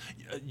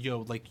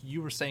 Like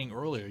you were saying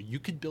earlier, you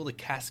could build a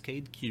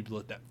Cascade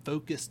Cubelet that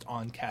focused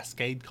on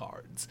Cascade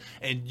cards,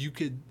 and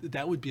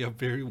that would be a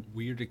very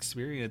weird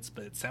experience,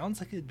 but it sounds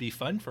like it'd be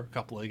fun for a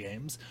couple of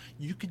games.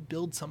 You could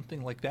build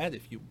something like that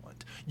if you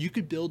want. You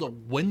could build a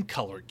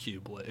one-color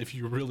Cubelet if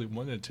you really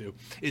wanted to.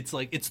 It's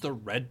the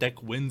Red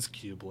Deck Wins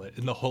Cubelet,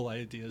 and the whole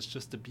idea is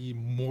just to be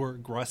more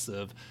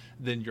aggressive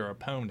than your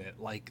opponent.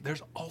 Like,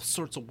 there's all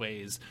sorts of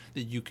ways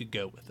that you could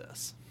go with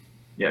this.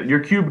 Yeah,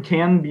 your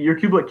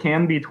Cubelet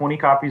can be 20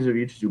 copies of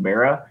each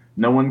Zubera.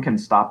 No one can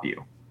stop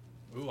you.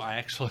 Ooh, I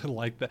actually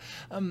like that.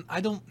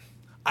 I don't.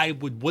 I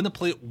would want to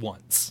play it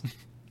once.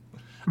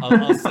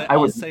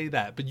 I'll say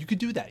that, but you could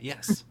do that.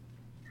 Yes.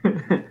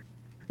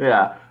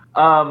 Yeah.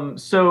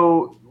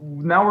 So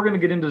now we're going to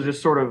get into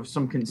just sort of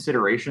some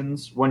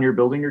considerations when you're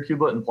building your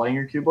kubelet and playing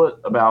your kubelet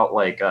about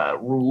like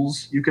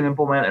rules you can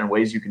implement and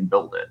ways you can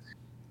build it.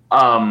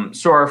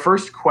 So our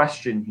first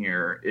question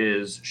here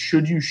is: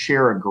 should you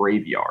share a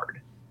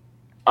graveyard?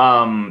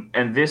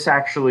 And this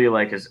actually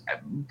like is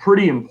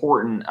pretty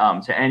important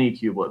to any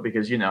kubelet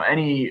because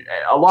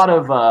a lot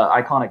of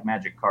iconic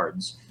Magic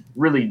cards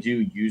really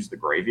do use the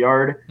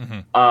graveyard.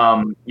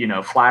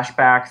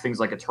 Flashback things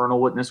like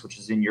Eternal Witness, which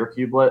is in your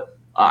kubelet.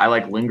 I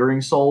like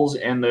Lingering Souls,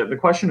 and the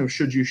question of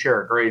should you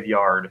share a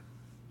graveyard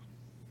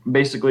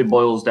basically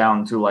boils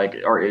down to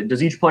like,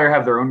 does each player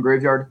have their own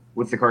graveyard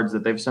with the cards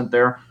that they've sent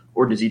there,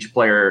 or does each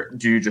player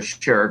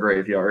just share a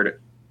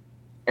graveyard?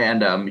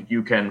 And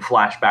you can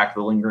flash back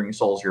the Lingering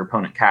Souls your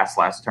opponent cast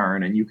last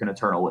turn, and you can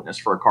Eternal Witness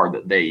for a card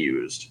that they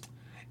used.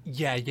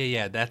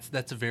 Yeah.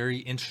 That's a very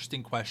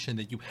interesting question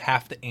that you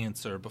have to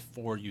answer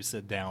before you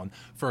sit down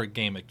for a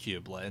game of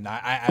Cubelet, and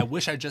I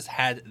wish I just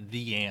had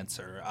the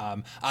answer.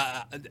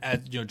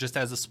 Just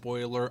as a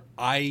spoiler,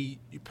 I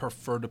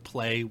prefer to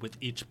play with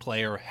each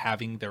player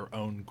having their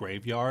own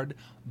graveyard,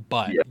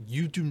 but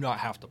you do not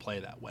have to play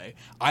that way.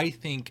 I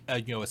think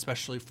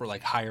especially for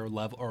like higher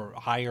level or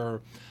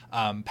higher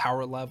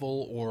power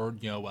level, or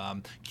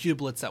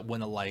Cubelets that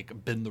want to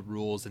like bend the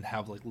rules and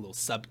have like little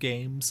sub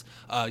games.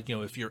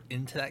 If you're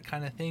into that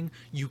kind of thing,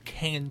 you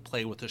can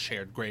play with a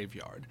shared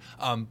graveyard.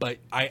 But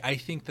I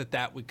think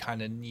that would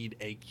kind of need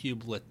a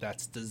Cubelet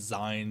that's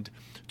designed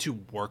to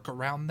work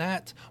around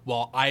that,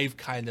 while I've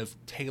kind of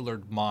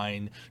tailored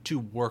mine to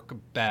work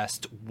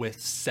best with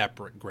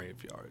separate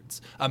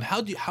graveyards.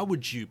 How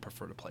would you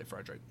prefer to play,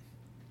 Frederick?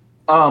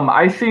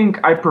 I think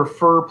I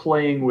prefer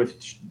playing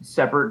with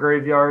separate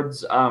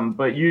graveyards,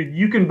 but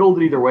you can build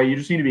it either way. You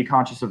just need to be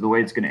conscious of the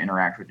way it's going to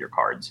interact with your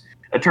cards.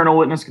 Eternal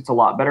Witness gets a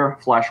lot better.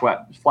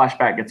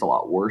 Flashback gets a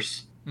lot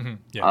worse. Mm-hmm.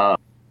 Yeah.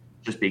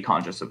 Just be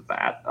conscious of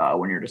that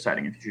when you're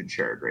deciding if you should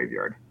share a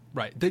graveyard.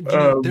 Right.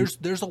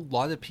 There's a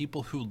lot of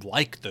people who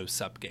like those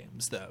sub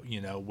games, though,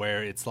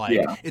 where it's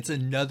like it's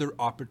another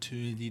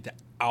opportunity to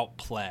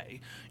outplay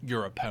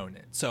your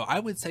opponent. So I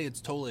would say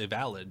it's totally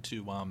valid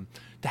to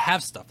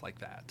have stuff like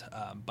that.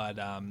 But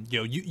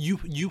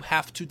you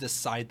have to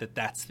decide that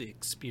that's the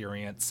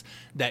experience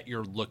that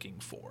you're looking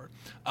for.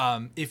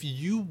 If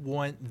you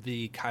want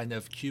the kind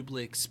of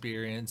Cubelet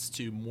experience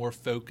to more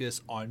focus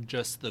on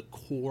just the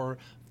core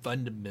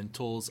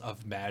fundamentals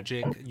of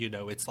Magic,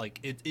 it's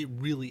like it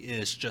really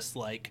is just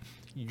like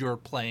you're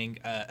playing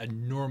a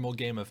normal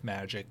game of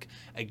Magic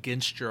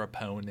against your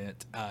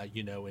opponent,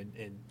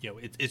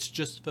 it's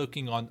just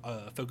focusing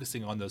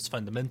on those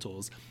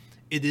fundamentals.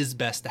 It is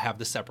best to have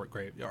the separate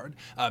graveyard.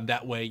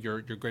 That way your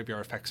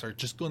graveyard effects are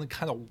just going to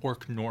kind of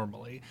work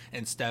normally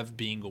instead of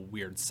being a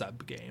weird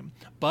sub game.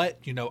 But,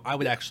 I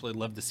would actually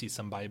love to see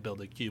somebody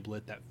build a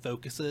Cubelet that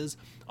focuses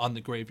on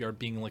the graveyard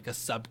being like a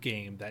sub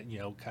game that,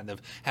 kind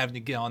of having to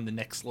get on the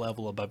next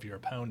level above your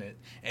opponent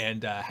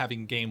and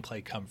having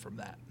gameplay come from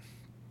that.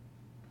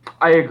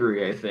 I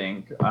agree. I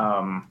think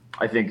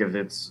if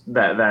it's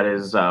that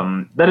is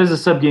a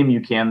sub game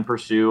you can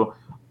pursue.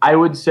 I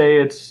would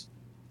say it's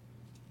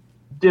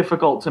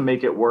difficult to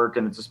make it work,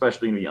 and it's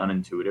especially going to be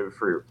unintuitive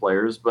for your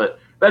players, but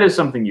that is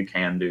something you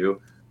can do.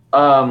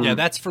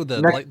 That's for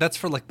the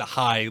the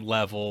high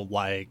level,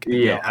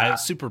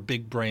 super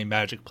big brain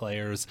Magic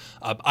players.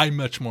 I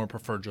much more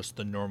prefer just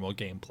the normal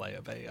gameplay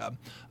of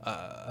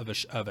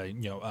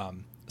a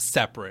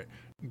separate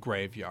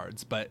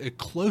graveyards. But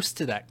close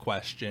to that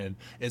question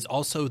is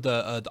also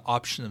the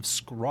option of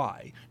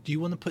scry. Do you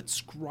want to put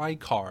scry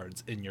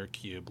cards in your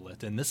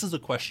Cubelet? And this is a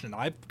question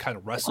I've kind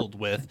of wrestled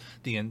with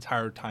the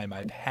entire time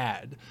I've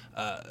had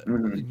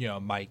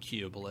my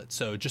Cubelet.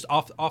 So just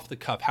off the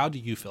cuff, how do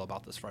you feel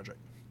about this, Frederick?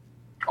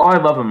 Oh, I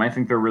love them. I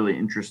think they're really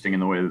interesting in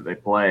the way that they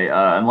play.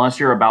 Unless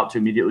you're about to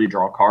immediately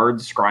draw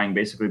cards, scrying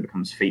basically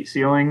becomes fate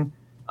sealing.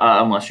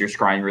 Unless you're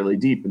scrying really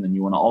deep, and then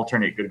you want to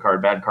alternate good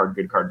card, bad card,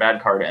 good card,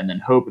 bad card, and then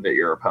hope that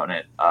your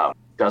opponent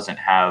doesn't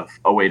have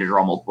a way to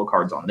draw multiple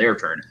cards on their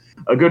turn.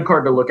 A good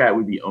card to look at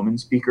would be Omen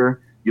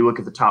Speaker. You look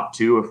at the top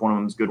two. If one of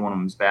them's good, one of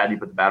them's bad, you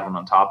put the bad one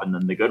on top and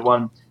then the good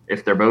one.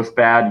 If they're both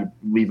bad, you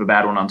leave a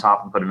bad one on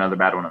top and put another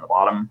bad one on the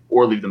bottom,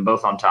 or leave them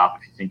both on top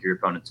if you think your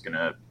opponent's going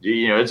to,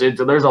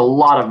 there's a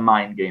lot of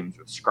mind games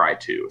with Scry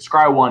 2.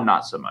 Scry 1,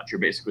 not so much. You're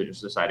basically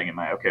just deciding, am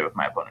I okay with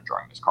my opponent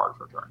drawing this card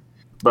for a turn?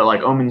 But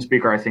like Omen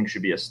Speaker, I think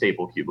should be a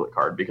staple Cubelet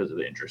card because of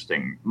the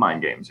interesting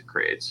mind games it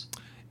creates.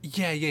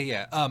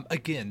 Yeah.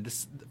 Again,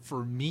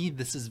 for me,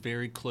 this is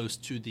very close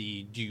to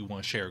the do you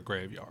want to share a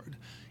graveyard?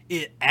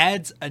 It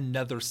adds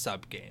another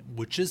sub game,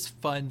 which is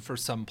fun for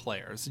some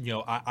players.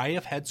 I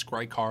have had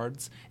scry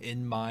cards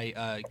in my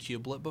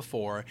Cubelet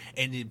before,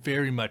 and it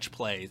very much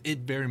plays. It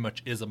very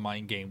much is a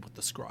mind game with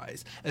the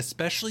scries,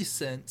 especially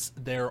since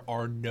there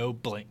are no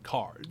blank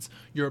cards.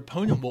 Your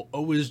opponent will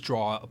always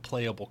draw a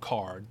playable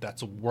card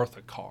that's worth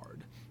a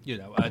card.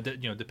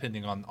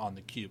 Depending on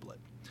the Cubelet.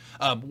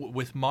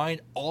 With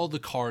mine, all the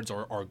cards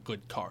are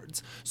good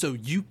cards, so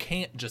you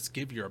can't just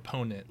give your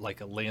opponent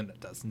like a land that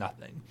does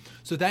nothing.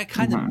 So that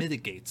kind of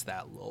mitigates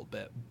that a little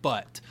bit.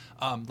 But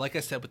like I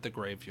said with the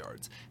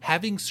graveyards,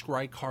 having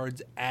scry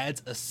cards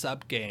adds a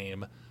sub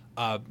game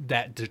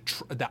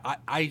that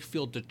I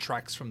feel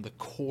detracts from the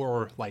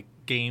core like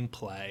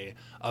gameplay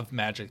of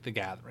Magic the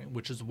Gathering,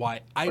 which is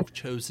why I've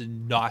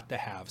chosen not to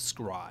have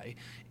scry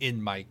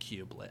in my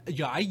cubelet.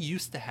 Yeah, I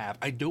used to have,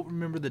 I don't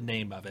remember the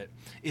name of it.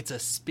 It's a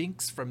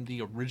Sphinx from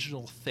the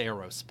original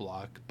Theros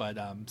block, but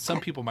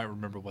some people might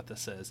remember what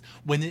this is.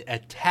 When it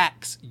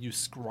attacks, you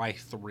scry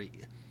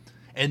 3.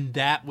 And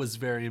that was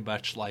very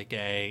much like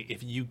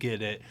if you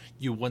get it,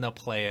 you want to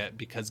play it,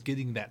 because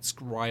getting that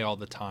scry all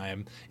the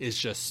time is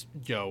just,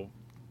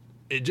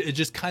 it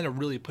just kind of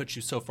really puts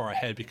you so far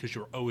ahead because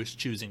you're always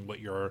choosing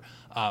what your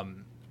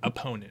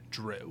opponent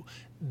drew.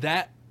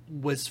 That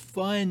was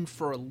fun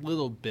for a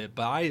little bit,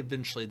 but I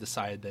eventually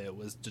decided that it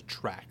was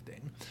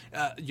detracting.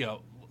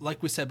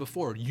 Like we said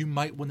before, you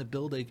might want to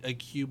build a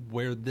cube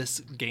where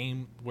this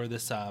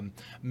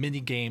mini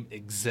game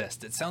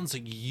exists. It sounds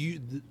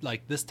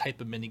like this type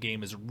of mini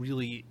game is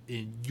really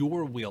in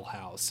your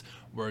wheelhouse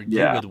where you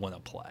would want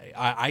to play.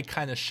 I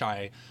kind of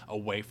shy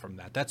away from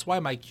that. That's why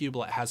my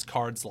cubelet has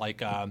cards like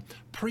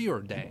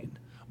Preordain,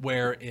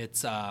 where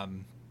it's I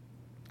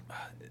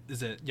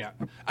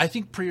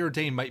think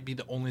Preordain might be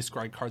the only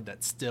scry card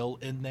that's still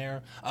in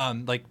there.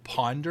 Like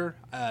Ponder,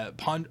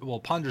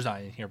 Ponder's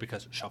not in here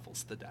because it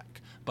shuffles the deck.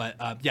 But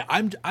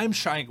I'm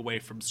shying away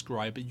from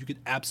scry, but you could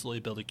absolutely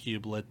build a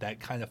cubelet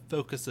that kind of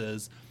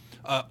focuses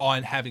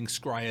on having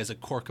scry as a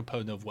core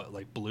component of what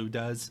like blue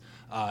does,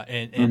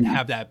 and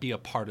have that be a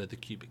part of the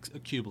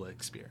cubelet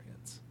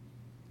experience.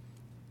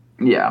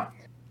 Yeah.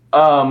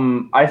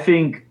 I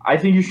think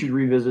you should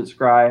revisit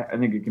scry. I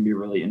think it can be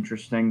really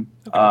interesting.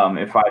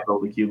 Okay. If I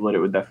build a cubelet, it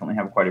would definitely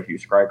have quite a few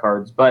scry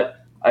cards,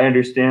 but I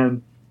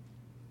understand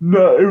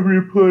not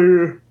every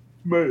player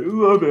might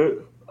love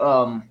it.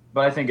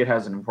 But I think it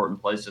has an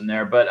important place in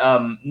there. But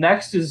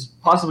next is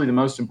possibly the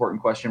most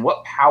important question: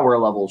 what power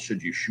level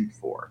should you shoot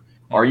for?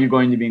 Are you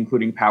going to be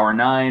including power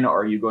 9?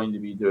 Are you going to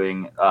be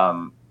doing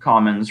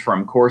commons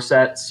from core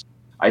sets?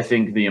 I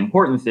think the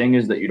important thing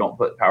is that you don't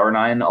put power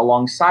 9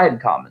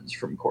 alongside commons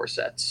from core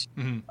sets.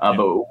 But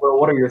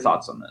what are your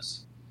thoughts on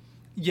this?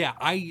 Yeah,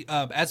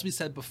 as we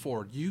said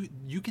before,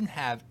 you can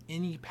have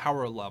any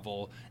power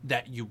level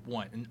that you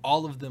want, and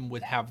all of them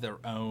would have their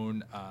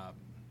own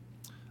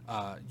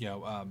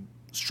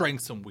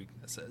strengths and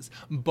weaknesses.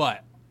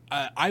 But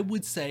I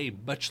would say,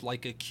 much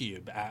like a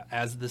cube,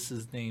 as this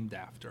is named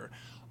after,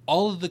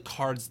 all of the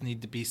cards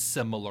need to be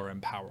similar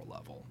in power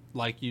level.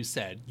 Like you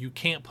said, you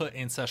can't put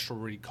Ancestral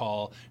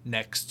Recall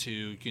next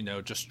to,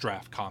 just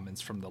draft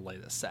commons from the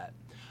latest set.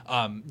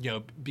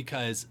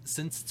 Because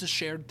since it's a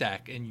shared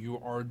deck and you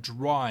are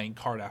drawing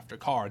card after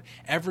card,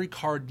 every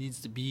card needs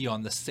to be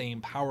on the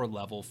same power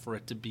level for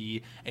it to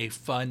be a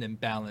fun and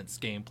balanced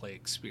gameplay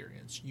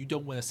experience. You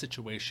don't want a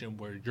situation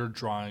where you're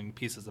drawing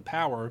pieces of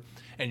power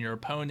and your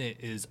opponent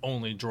is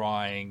only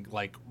drawing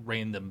like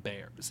random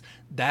bears.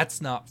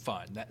 That's not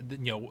fun.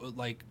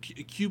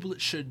 Cubelet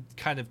should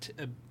kind of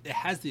it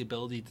has the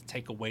ability to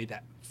take away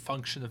that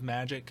function of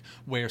Magic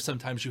where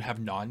sometimes you have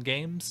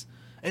non-games.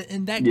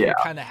 And that can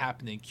kind of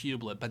happen in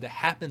cubelet, but it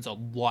happens a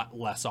lot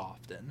less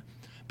often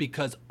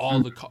because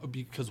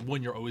because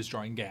one, you're always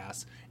drawing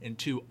gas, and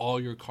two, all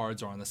your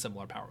cards are on a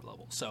similar power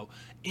level. So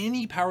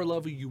any power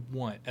level you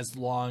want, as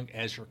long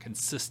as you're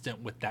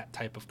consistent with that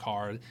type of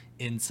card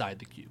inside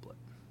the cubelet.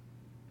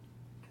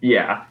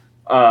 Yeah,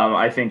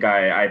 I think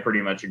I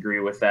pretty much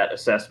agree with that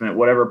assessment.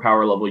 Whatever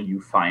power level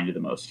you find the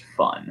most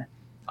fun.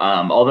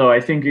 Although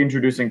I think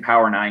introducing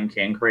Power 9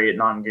 can create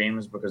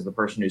non-games because the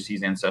person who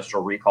sees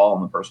Ancestral Recall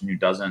and the person who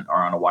doesn't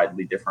are on a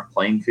widely different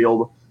playing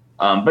field.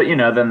 But,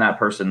 then that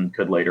person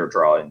could later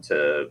draw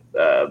into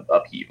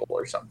Upheaval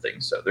or something.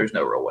 So there's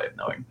no real way of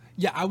knowing.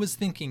 Yeah, I was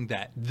thinking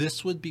that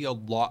this would be a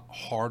lot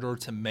harder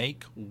to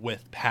make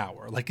with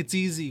power. Like, it's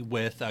easy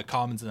with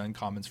commons and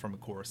uncommons from a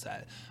core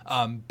set.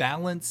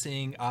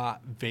 Balancing a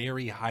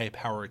very high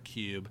power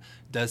cube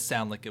does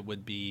sound like it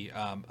would be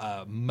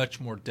much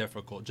more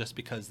difficult just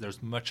because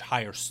there's much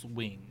higher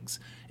swings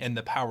in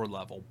the power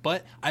level.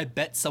 But I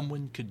bet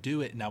someone could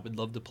do it, and I would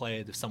love to play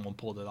it if someone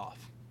pulled it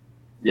off.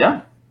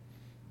 Yeah.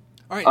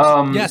 All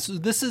right. So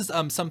this is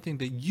something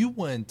that you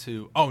wanted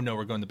to. Oh no,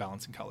 we're going to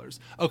balancing colors.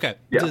 Okay.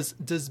 Yeah.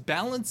 Does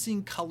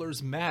balancing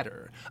colors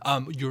matter?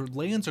 Your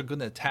lands are going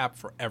to tap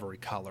for every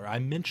color. I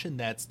mentioned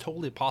that it's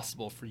totally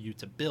possible for you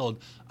to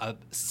build a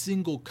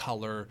single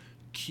color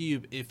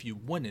cube if you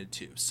wanted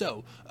to.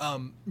 So,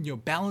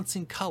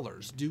 balancing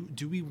colors.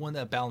 Do we want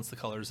to balance the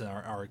colors in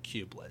our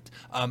cubelet?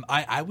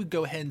 I would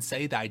go ahead and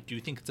say that I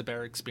do think it's a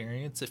better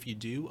experience if you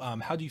do.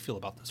 How do you feel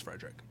about this,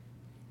 Frederick?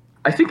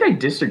 I think I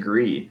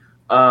disagree.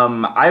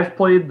 I've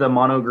played the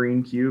mono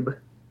green cube.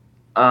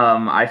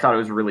 I thought it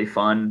was really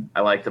fun. I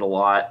liked it a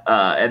lot.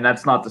 And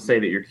that's not to say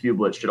that your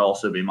cubelet should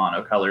also be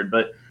monocolored,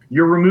 but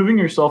you're removing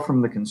yourself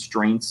from the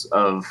constraints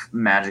of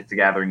Magic the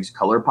Gathering's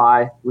color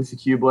pie with the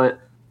cubelet.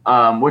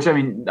 which I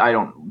mean, I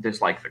don't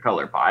dislike the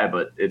color pie,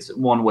 but it's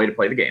one way to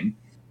play the game.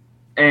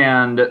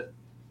 And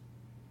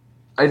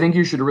I think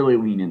you should really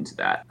lean into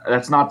that.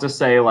 That's not to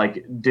say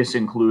like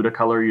disinclude a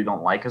color you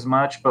don't like as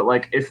much, but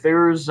like if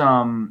there's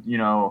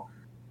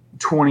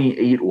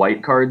 28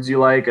 white cards you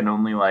like and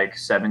only like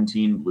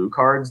 17 blue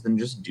cards, then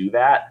just do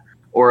that.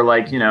 Or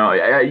like, you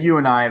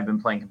and I have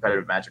been playing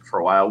competitive Magic for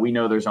a while. We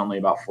know there's only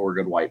about 4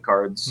 good white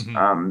cards.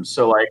 Mm-hmm.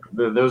 So like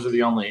those are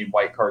the only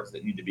white cards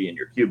that need to be in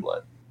your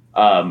cubelet.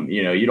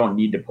 You don't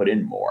need to put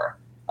in more.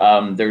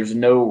 There's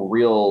no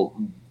real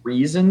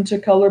reason to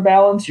color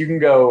balance. You can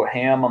go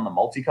ham on the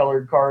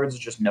multicolored cards,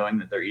 just knowing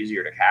that they're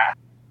easier to cast,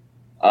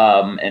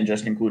 and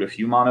just include a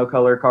few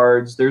monocolor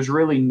cards. There's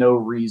really no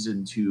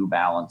reason to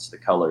balance the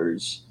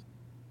colors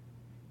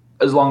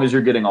as long as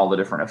you're getting all the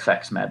different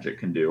effects Magic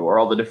can do, or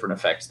all the different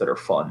effects that are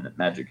fun that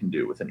Magic can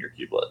do within your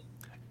cubelet.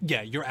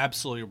 Yeah, you're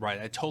absolutely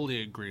right. I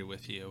totally agree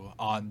with you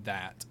on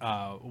that.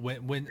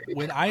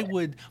 When I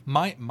would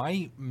my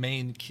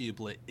main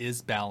cubelet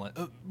is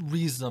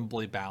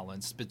reasonably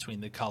balanced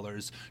between the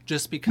colors,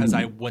 just because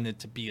I want it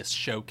to be a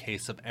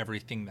showcase of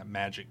everything that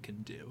Magic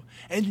can do,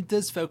 and it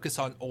does focus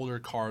on older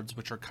cards,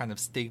 which are kind of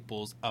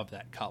staples of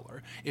that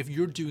color. If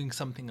you're doing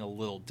something a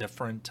little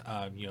different,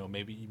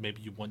 maybe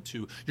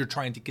you're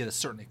trying to get a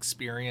certain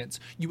experience,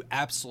 you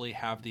absolutely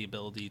have the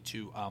ability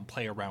to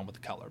play around with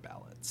color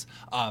balance.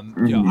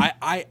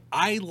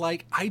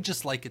 I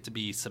just like it to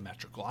be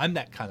symmetrical. I'm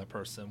that kind of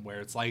person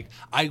where it's like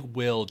I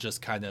will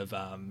just kind of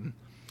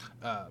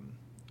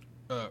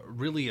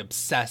really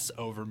obsess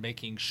over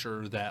making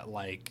sure that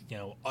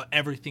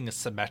everything is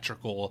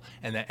symmetrical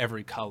and that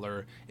every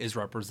color is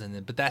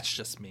represented. But that's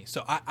just me.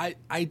 So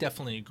I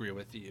definitely agree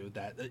with you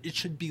that it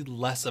should be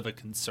less of a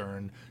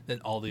concern than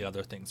all the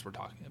other things we're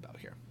talking about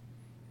here.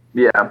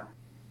 Yeah,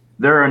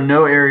 there are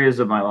no areas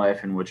of my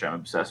life in which I'm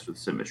obsessed with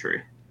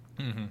symmetry.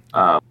 Mm-hmm.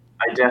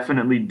 I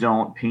definitely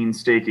don't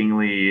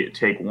painstakingly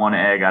take one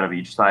egg out of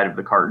each side of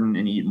the carton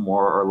and eat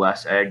more or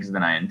less eggs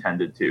than I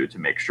intended to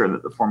make sure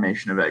that the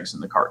formation of eggs in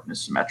the carton is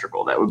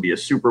symmetrical. That would be a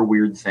super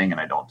weird thing, and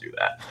I don't do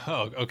that.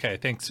 Oh, okay.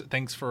 Thanks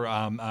for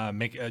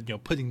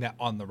putting that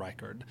on the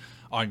record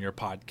on your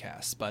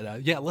podcast.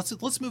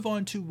 But let's move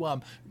on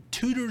to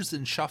tutors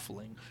and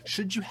shuffling.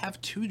 Should you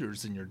have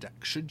tutors in your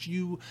deck? Should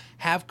you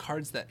have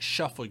cards that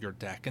shuffle your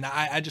deck? And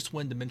I just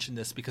wanted to mention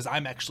this because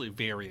I'm actually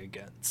very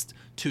against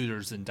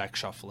tutors and deck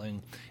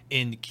shuffling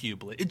in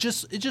Cubelet. It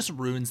just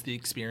ruins the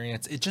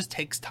experience. It just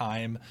takes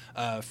time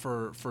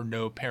for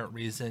no apparent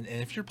reason.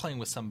 And if you're playing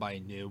with somebody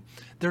new,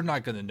 they're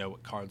not going to know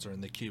what cards are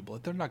in the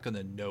Cubelet. They're not going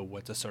to know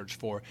what to search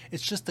for.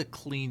 It's just a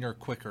cleaner,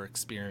 quicker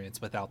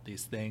experience without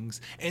these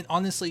things. And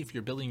honestly, if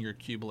you're building your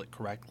Cubelet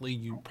correctly,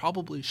 you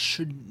probably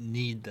shouldn't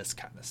need this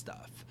kind of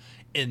stuff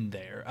in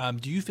there.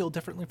 Do you feel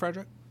differently,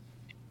 Frederick?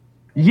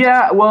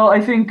 Yeah, well, I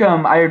think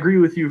I agree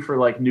with you for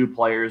like new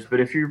players, but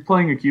if you're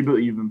playing a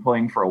cubelet you've been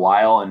playing for a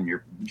while and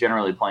you're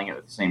generally playing it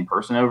with the same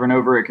person over and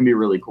over, it can be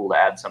really cool to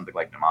add something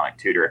like Mnemonic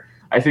Tutor.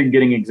 I think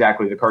getting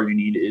exactly the card you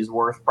need is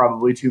worth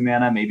probably 2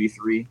 mana, maybe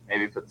 3.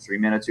 Maybe put the 3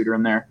 mana tutor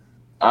in there.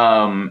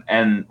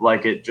 And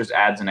like it just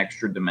adds an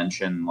extra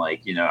dimension.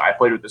 Like, I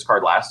played with this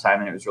card last time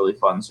and it was really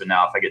fun. So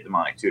now if I get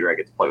Mnemonic Tutor, I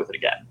get to play with it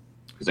again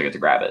because I get to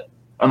grab it,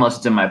 unless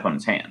it's in my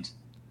opponent's hand.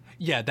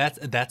 Yeah,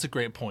 that's a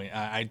great point.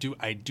 I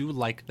do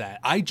like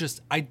that. I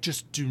just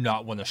do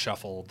not want to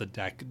shuffle the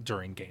deck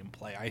during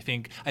gameplay. I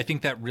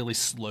think that really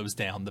slows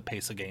down the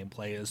pace of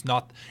gameplay. Is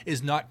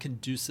not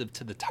conducive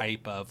to the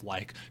type of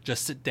like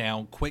just sit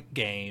down, quick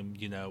game.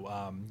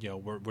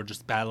 We're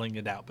just battling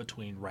it out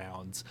between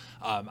rounds.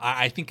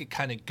 I think it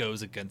kind of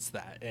goes against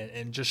that,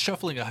 and just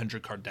shuffling a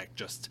 100-card deck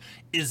just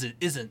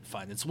isn't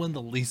fun. It's one of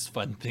the least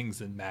fun things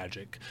in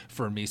Magic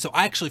for me. So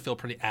I actually feel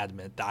pretty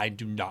adamant that I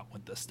do not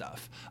want this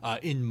stuff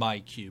in my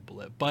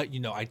cubelet. But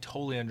I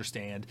totally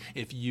understand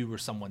if you or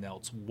someone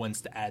else wants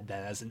to add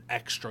that as an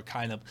extra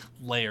kind of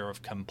layer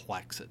of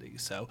complexity.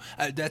 So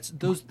that's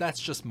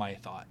just my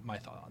thought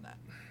on that.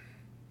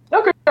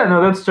 Okay,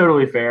 no, that's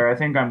totally fair. I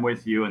think I'm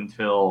with you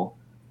until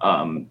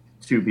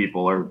 2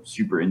 people are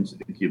super into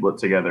the cubelet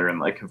together and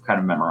like have kind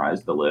of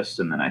memorized the list,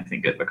 and then I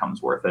think it becomes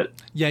worth it.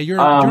 Yeah, you're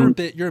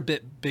a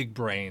bit big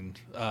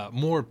brained,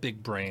 more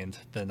big brained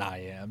than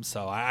I am.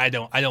 So I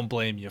don't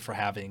blame you for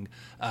having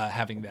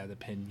that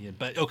opinion.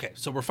 But okay,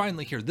 so we're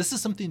finally here. This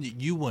is something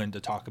that you wanted to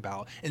talk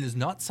about, and is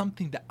not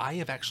something that I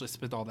have actually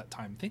spent all that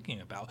time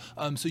thinking about.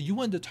 So you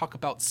wanted to talk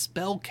about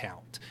spell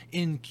count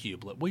in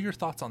cubelet. What are your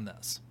thoughts on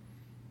this?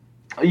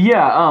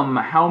 Yeah,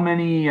 how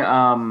many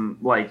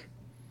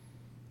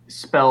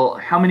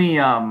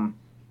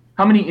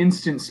how many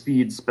instant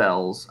speed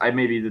spells, I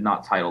maybe did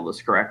not title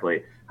this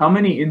correctly, how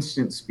many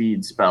instant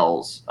speed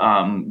spells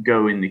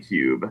go in the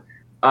cube?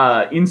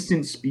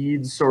 Instant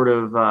speed sort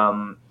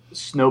of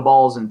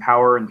snowballs in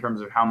power in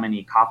terms of how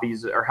many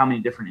copies or how many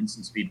different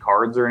instant speed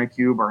cards are in a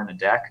cube or in a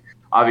deck.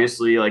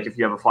 Obviously, like if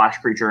you have a flash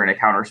creature and a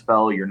counter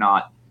spell, you're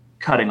not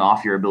cutting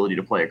off your ability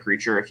to play a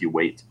creature if you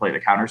wait to play the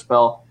counter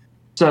spell.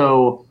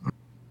 So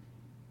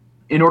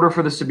in order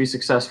for this to be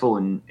successful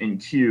in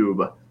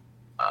cube,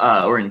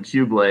 or in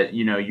Cubelet,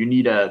 you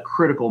need a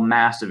critical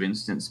mass of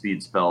instant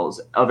speed spells.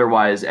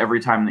 Otherwise, every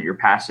time that you're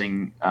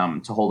passing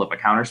to hold up a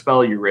counter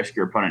spell, you risk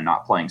your opponent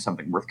not playing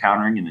something worth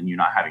countering, and then you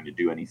not having to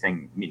do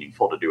anything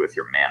meaningful to do with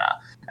your mana.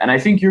 And I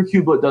think your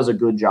Cubelet does a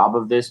good job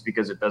of this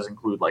because it does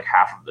include like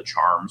half of the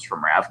charms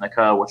from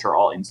Ravnica, which are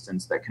all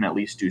instants that can at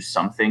least do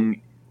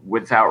something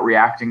without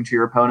reacting to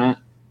your opponent.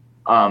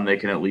 They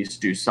can at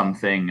least do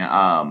something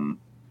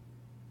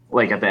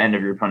like at the end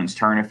of your opponent's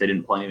turn if they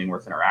didn't play anything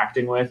worth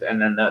interacting with,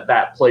 and then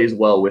that plays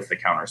well with the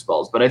counter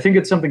spells. But I think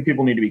it's something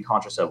people need to be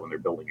conscious of when they're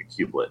building a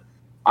Cubelet.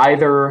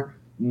 Either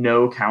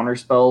no counter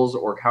spells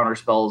or counter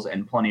spells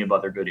and plenty of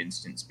other good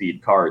instant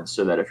speed cards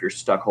so that if you're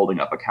stuck holding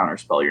up a counter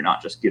spell, you're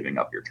not just giving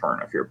up your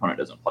turn if your opponent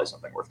doesn't play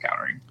something worth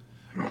countering.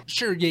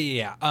 Sure,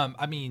 yeah.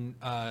 I mean,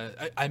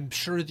 I'm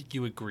sure that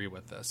you agree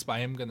with this, but I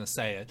am going to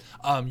say it.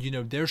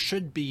 There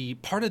should be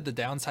part of the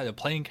downside of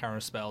playing counter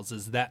spells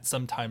is that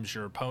sometimes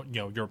your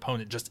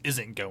opponent just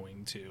isn't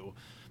going to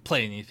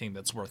play anything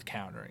that's worth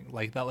countering.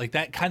 Like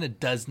that kind of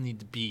does need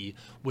to be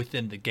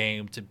within the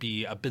game to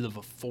be a bit of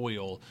a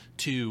foil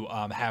to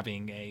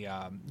having a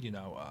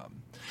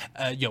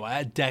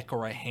deck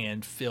or a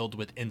hand filled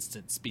with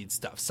instant speed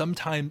stuff.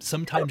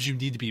 Sometimes you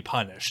need to be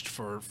punished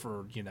for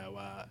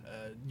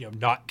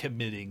not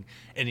committing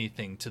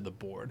anything to the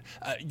board.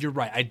 You're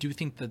right. I do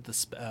think that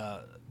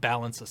the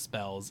balance of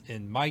spells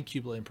in my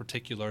Cubelet in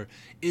particular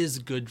is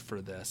good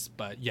for this,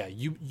 but yeah,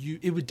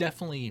 it would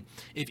definitely,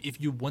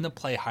 if you want to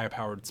play high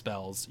powered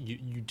spells,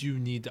 you do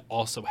need to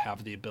also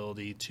have the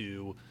ability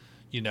to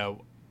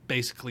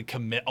basically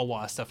commit a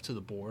lot of stuff to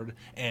the board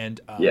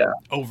and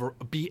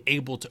be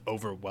able to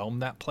overwhelm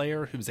that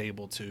player who's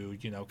able to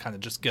kind of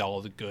just get all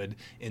the good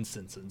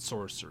instants and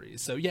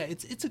sorceries. So yeah,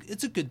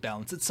 it's a good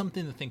balance. It's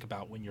something to think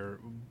about when you're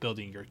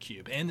building your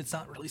cube, and it's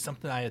not really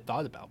something I had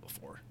thought about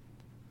before.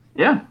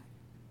 Yeah.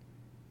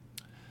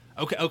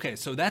 Okay,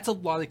 so that's a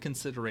lot of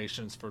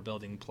considerations for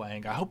building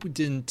Playing. I hope we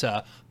didn't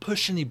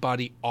push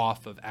anybody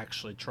off of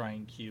actually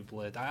trying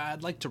Cubelet.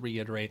 I'd like to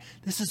reiterate,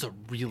 this is a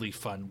really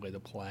fun way to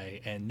play,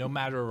 and no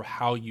matter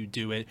how you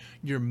do it,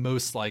 you're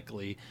most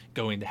likely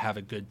going to have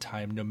a good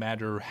time, no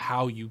matter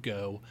how you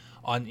go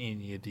on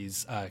any of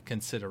these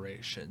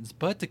considerations.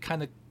 But to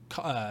kind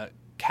of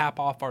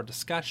cap off our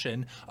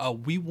discussion,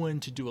 we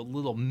wanted to do a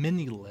little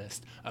mini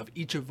list of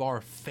each of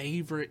our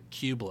favorite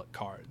Cubelet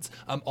cards.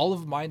 All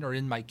of mine are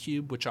in my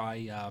cube, which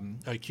I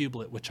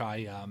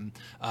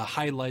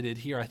highlighted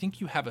here. I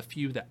think you have a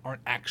few that aren't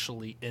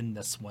actually in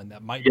this one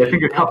that might. Yeah, I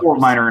think a couple of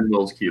mine are in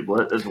Will's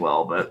Cubelet as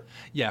well, but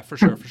yeah, for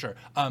sure.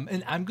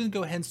 And I'm going to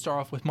go ahead and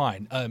start off with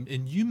mine.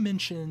 And you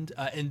mentioned,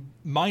 and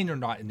mine are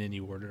not in any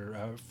order.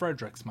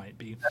 Frederick's might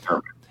be.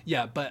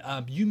 Yeah,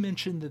 but you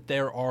mentioned that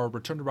there are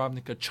Return to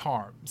Ravnica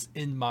charms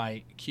in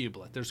my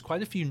Cubelet. There's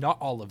quite a few, not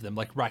all of them.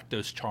 Like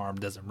Rakdos Charm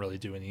doesn't really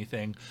do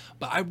anything,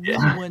 but I really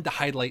wanted to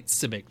highlight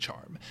Simic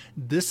Charm.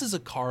 This is a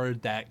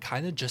card that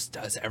kind of just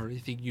does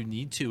everything you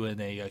need to in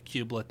a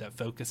Cubelet that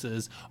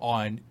focuses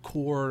on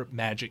core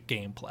Magic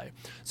gameplay.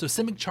 So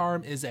Simic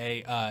Charm is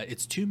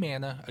it's 2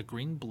 mana, a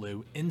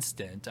green-blue,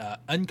 instant,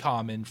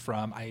 uncommon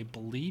from, I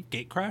believe,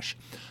 Gatecrash.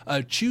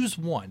 Choose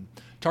one.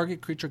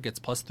 Target creature gets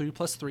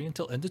 +3/+3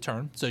 until end of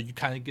turn, so you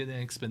kind of get an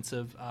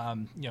expensive,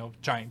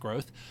 giant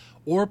growth.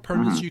 Or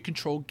permanents you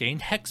control gain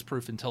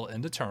hexproof until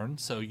end of turn,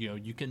 so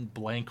you can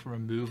blank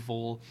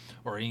removal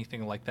or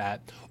anything like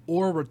that.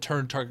 Or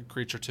return target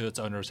creature to its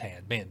owner's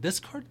hand. Man, this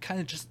card kind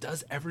of just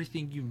does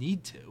everything you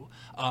need to,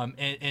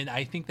 and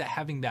I think that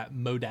having that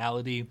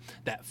modality,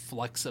 that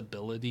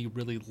flexibility,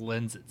 really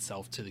lends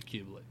itself to the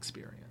Cubelet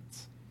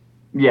experience.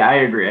 Yeah, I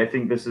agree. I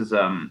think this is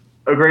a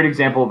great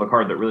example of a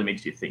card that really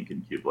makes you think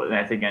in Cubelet. And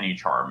I think any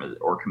charm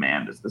or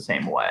command is the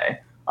same way.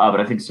 But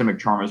I think Simic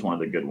Charm is one of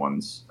the good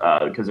ones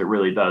because it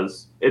really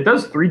does. It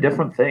does 3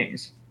 different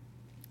things.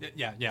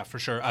 Yeah, for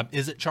sure.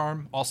 Izzet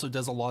Charm also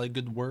does a lot of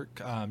good work,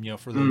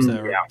 for those that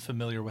are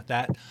familiar with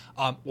that.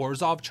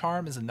 Orzhov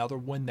Charm is another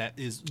one that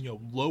is,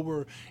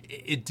 lower.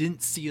 It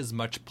didn't see as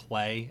much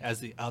play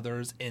as the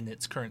others in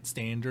its current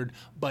standard,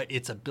 but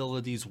its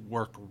abilities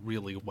work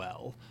really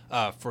well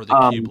for the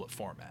Cubelet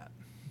format.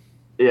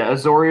 Yeah,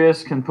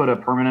 Azorius can put a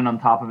permanent on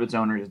top of its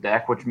owner's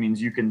deck, which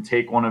means you can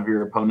take one of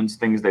your opponent's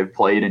things they've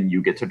played and you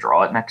get to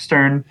draw it next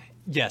turn.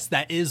 Yes,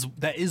 that is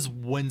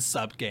one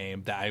sub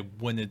game that I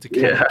wanted to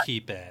kind of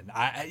keep in.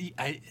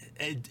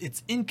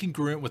 It's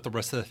incongruent with the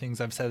rest of the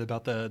things I've said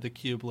about the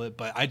Cubelet,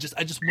 but I just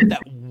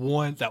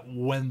want that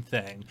one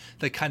thing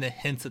that kind of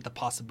hints at the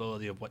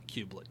possibility of what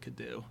Cubelet could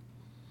do.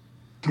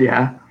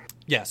 Yeah.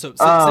 Yeah. So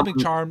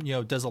Simic Charm,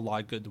 does a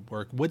lot of good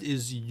work. What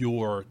is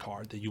your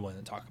card that you want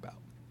to talk about?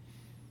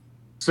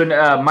 So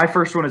my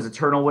first one is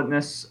Eternal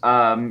Witness.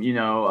 A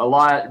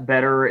lot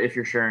better if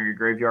you're sharing your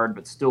graveyard,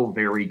 but still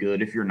very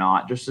good if you're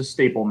not. Just a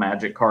staple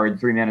Magic card,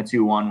 3 mana,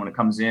 2/1. When it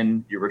comes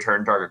in, you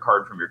return target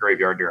card from your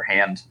graveyard to your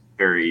hand.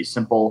 Very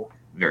simple,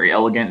 very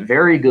elegant,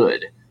 very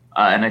good.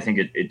 And I think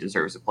it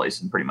deserves a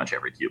place in pretty much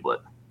every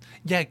Cubelet.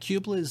 Yeah,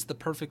 Cublet is the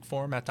perfect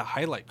format to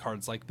highlight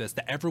cards like this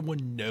that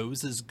everyone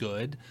knows is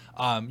good,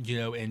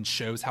 and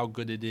shows how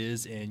good it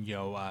is in,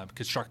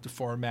 constructed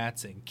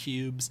formats and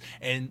cubes.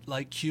 And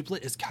like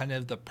Cublet is kind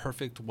of the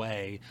perfect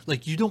way.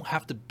 Like, you don't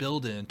have to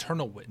build an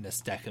Eternal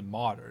Witness deck in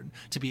Modern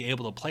to be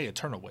able to play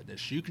Eternal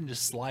Witness. You can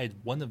just slide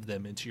one of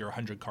them into your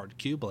 100 card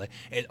Cublet,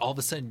 and all of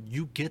a sudden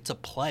you get to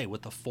play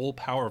with the full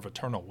power of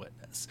Eternal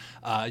Witness.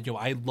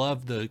 I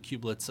love the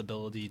Cublet's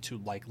ability to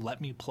like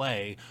let me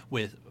play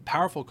with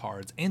powerful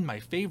cards and my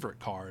favorite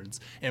cards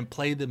and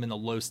play them in a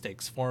low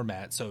stakes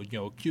format. So,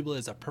 Cublet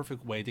is a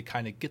perfect way to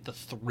kind of get the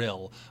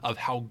thrill of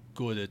how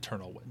good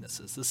Eternal Witness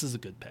is. This is a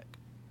good pick.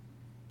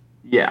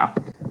 Yeah.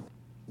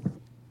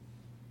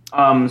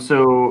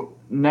 So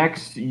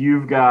next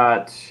you've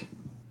got...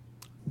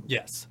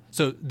 Yes.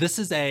 So this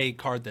is a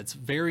card that's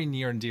very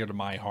near and dear to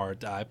my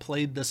heart. I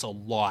played this a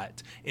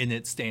lot in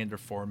its standard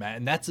format,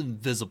 and that's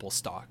Invisible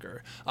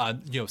Stalker.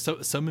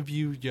 So some of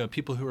you,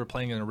 people who are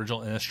playing an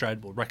original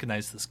Innistrad will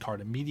recognize this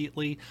card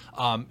immediately.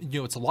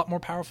 It's a lot more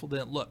powerful than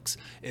it looks.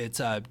 It's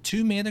a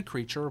 2-mana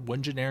creature,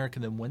 1 generic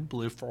and then 1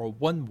 blue for a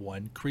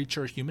 1/1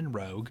 creature human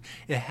rogue.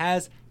 It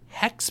has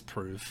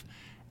hexproof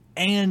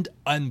and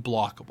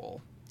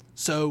unblockable.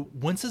 So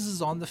once this is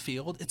on the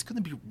field, it's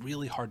going to be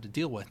really hard to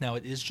deal with. Now,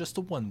 it is just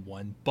a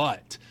 1/1,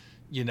 but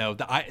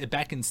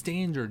back in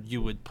standard,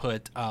 you would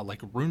put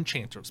like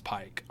Runechanter's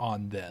Pike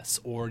on this,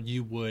 or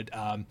you would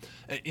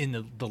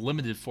in the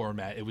limited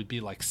format, it would be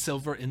like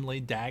Silver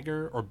Inlaid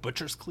Dagger or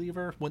Butcher's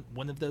Cleaver,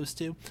 one of those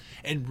two,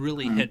 and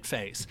really hit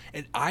face.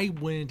 And I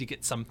wanted to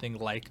get something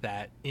like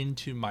that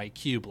into my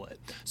Cublet.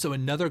 So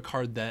another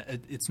card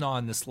that it's not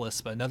on this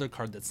list, but another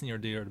card that's near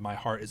and dear to my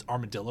heart is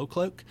Armadillo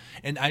Cloak,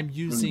 and I'm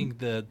using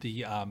the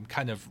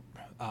kind of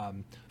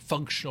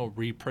functional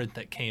reprint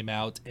that came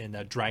out in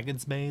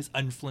Dragon's Maze,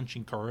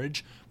 Unflinching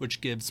Courage, which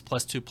gives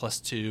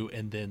 +2/+2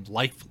 and then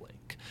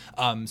lifelink.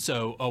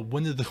 So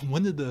one of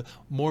the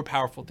more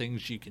powerful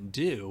things you can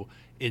do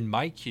in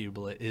my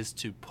Cublet is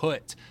to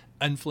put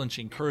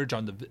Unflinching Courage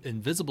on the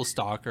Invisible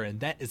Stalker, and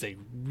that is a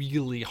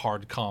really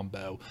hard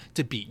combo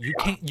to beat.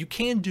 You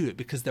can do it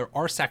because there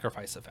are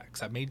sacrifice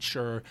effects. I made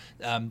sure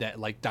that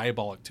like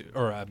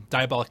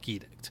Diabolic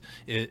Edict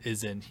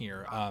is in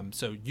here,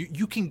 so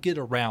you can get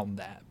around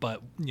that.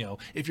 But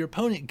if your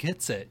opponent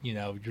gets it,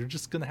 you're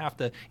just gonna have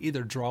to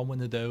either draw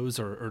one of those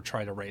or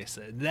try to race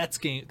it.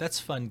 That's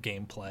fun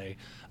gameplay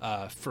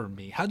for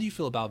me. How do you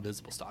feel about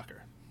Invisible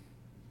Stalker?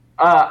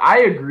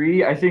 I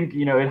agree. I think,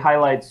 it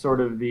highlights sort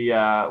of the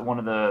one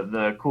of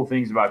the cool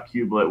things about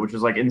Cublet, which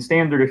is like in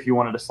standard, if you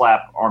wanted to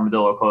slap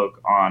Armadillo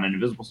Cloak on an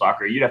Invisible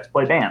Stalker, you'd have to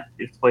play Bant.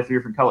 You have to play 3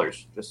 different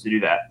colors just to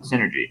do that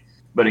synergy.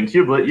 But in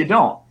Cublet, you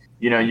don't.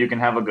 You can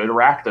have a good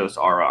Rakdos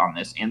aura on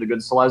this and a good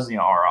Selesnya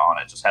aura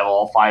on it. Just have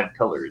all 5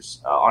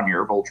 colors on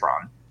your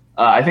Voltron.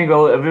 I think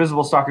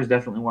Invisible Stalker is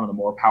definitely one of the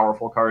more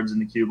powerful cards in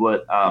the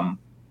Cublet.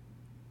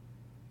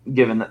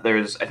 Given that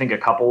there's, I think, a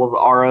couple of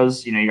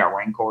auras, you got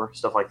Rancor,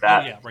 stuff like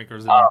that. Oh, yeah,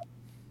 Rancor's in there.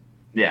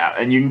 Yeah,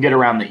 and you can get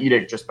around the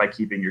Edict just by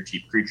keeping your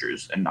cheap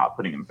creatures and not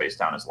putting them face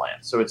down as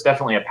lands. So it's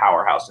definitely a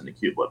powerhouse in the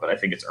Cublet, but I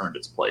think it's earned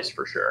its place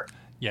for sure.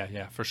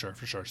 Yeah, for sure.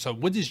 So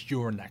what is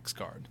your next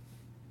card?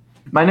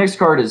 My next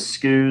card is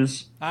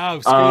Skooz.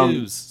 Oh,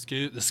 Skooz.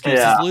 The Skooz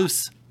is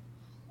loose.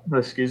 The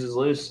Skooz is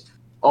loose.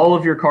 All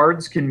of your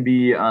cards can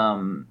be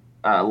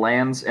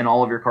lands, and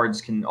all of your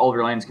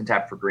lands can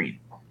tap for green.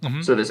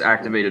 Mm-hmm. So this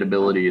activated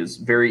ability is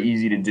very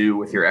easy to do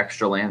with your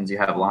extra lands you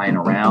have lying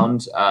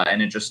around,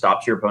 and it just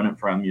stops your opponent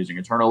from using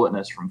Eternal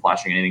Witness, from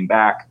flashing anything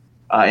back,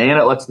 and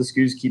it lets the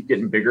Skooz keep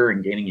getting bigger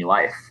and gaining you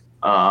life.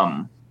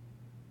 And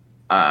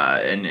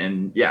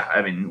yeah,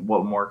 I mean,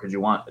 what more could you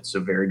want? It's a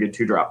very good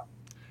 2-drop.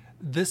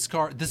 This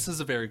is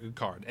a very good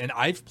card, and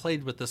I've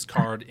played with this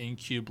card in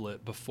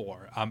Cublet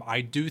before.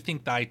 I do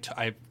think that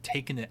I've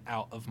taken it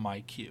out of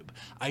my cube.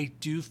 I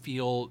do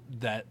feel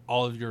that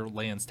all of your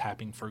lands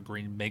tapping for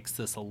green makes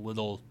this a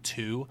little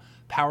too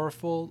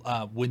powerful.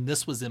 When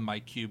this was in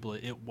my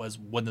Cublet, it was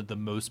one of the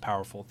most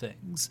powerful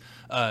things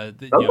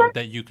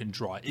that you can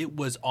draw. It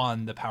was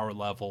on the power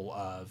level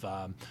of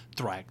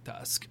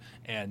Thragtusk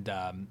and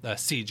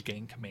Siege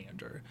Gang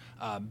Commander.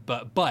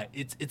 But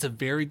it's a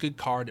very good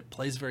card. It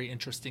plays very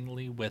interestingly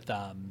with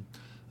in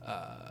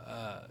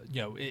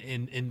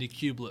the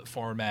Cublet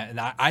format, and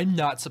I'm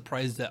not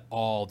surprised at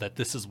all that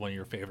this is one of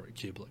your favorite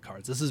Cublet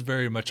cards. This is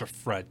very much a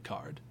Fred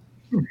card.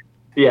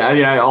 Yeah, I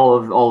mean, all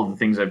of the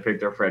things I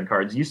picked are Fred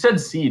cards. You said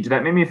Siege.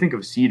 That made me think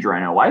of Siege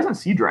Rhino. Why isn't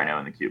Siege Rhino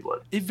in the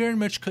Cublet? It very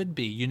much could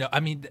be. I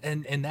mean,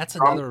 and that's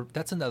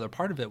another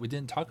part of it. We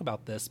didn't talk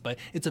about this, but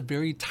it's a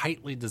very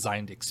tightly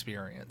designed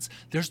experience.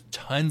 There's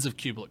tons of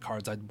Cublet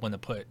cards I'd want to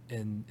put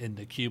in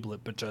the Cublet,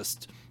 but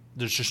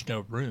there's just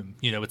no room.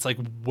 It's like,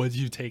 what do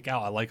you take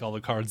out? I like all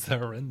the cards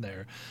that are in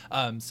there.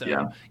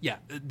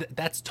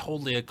 That's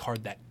totally a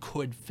card that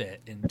could fit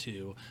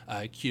into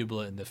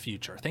Cublet in the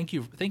future. Thank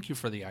you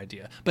for the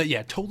idea. But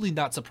yeah, totally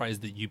not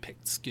surprised that you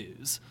picked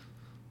Skooz.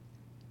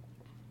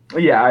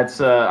 Yeah, it's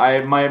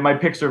my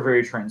picks are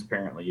very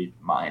transparently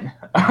mine.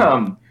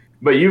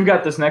 But you've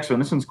got this next one.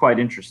 This one's quite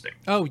interesting.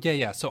 Oh, yeah,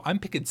 yeah. So I'm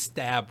picking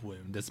Stab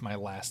Wound as my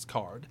last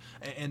card.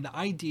 And the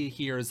idea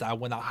here is I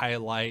want to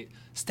highlight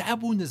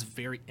Stab Wound is a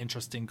very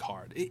interesting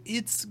card.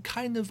 It's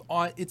kind of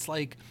on, it's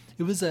like,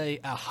 it was a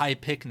high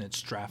pick in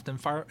its draft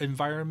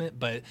environment,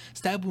 but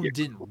Stab Wound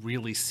didn't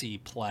really see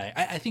play.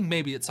 I think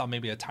maybe it saw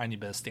maybe a tiny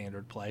bit of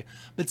standard play,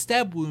 but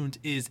Stab Wound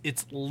is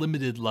its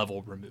limited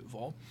level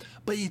removal.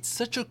 But it's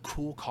such a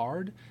cool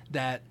card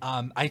that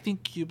I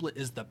think Cubelet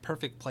is the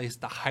perfect place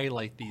to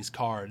highlight these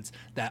cards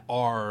that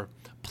are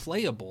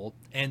playable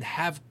and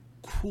have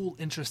cool,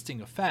 interesting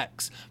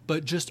effects,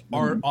 but just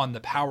aren't on the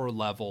power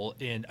level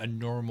in a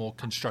normal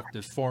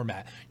constructed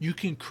format. You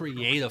can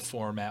create a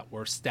format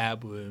where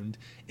Stab Wound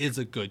is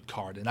a good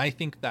card, and I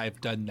think that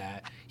I've done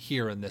that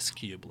here in this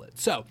Cubelet.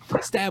 So,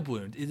 Stab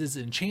Wound, it is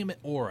Enchantment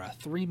Aura,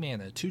 3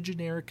 mana, 2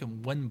 generic,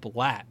 and 1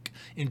 black.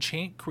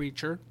 Enchanted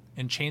creature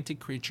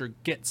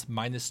gets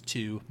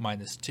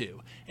 -2/-2.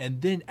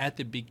 And then at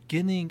the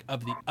beginning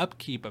of the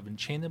upkeep of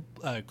enchanted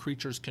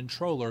creature's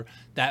controller,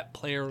 that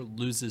player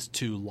loses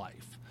 2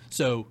 life.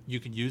 So you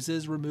could use it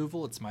as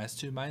removal, it's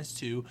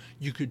 -2/-2.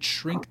 You could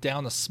shrink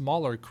down a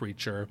smaller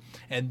creature,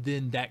 and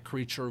then that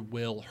creature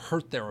will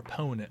hurt their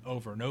opponent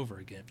over and over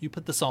again. If you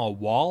put this on a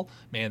wall,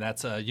 man,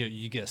 that's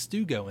you get a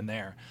stew going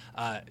there.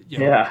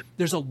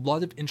 There's a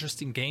lot of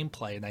interesting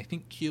gameplay, and I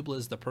think Cubelet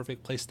is the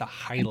perfect place to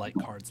highlight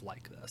cards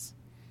like this.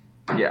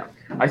 Yeah,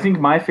 I think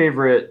my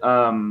favorite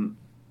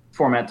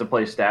format to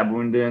play Stab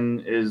Wound in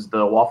is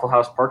the Waffle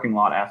House parking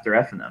lot after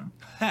F&M.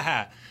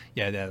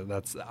 Yeah,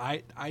 that's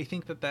I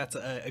think that's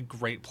a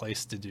great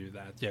place to do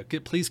that. Yeah,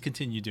 please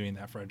continue doing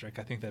that, Frederick.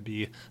 I think that'd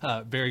be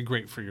very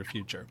great for your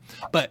future.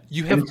 But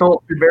you have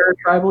Insult to Bear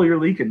Tribal, you're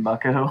leaking,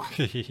 bucko.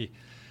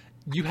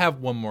 You have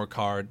one more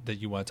card that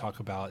you want to talk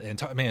about, and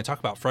talk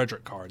about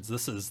Frederick cards.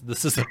 This is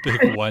a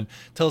big one.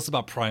 Tell us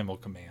about Primal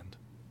Command.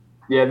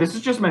 Yeah, this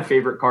is just my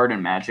favorite card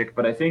in Magic,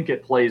 but I think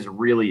it plays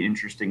really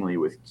interestingly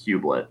with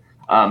Cubelet.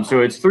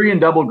 So it's 3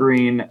 and double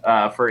green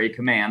for a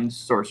command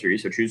sorcery,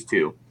 so choose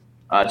 2.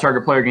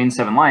 Target player gains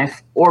 7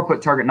 life, or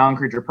put target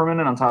non-creature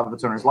permanent on top of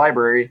its owner's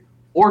library,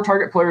 or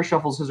target player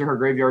shuffles his or her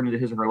graveyard into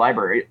his or her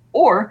library,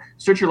 or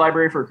search your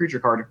library for a creature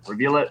card,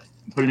 reveal it,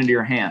 and put it into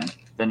your hand,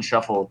 then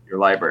shuffle your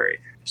library.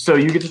 So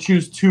you get to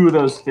choose 2 of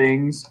those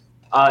things.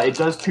 It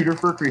does tutor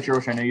for a creature,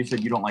 which I know you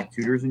said you don't like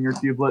tutors in your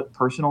Cubelet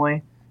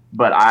personally,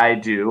 but I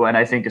do, and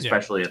I think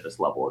especially at this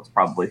level, it's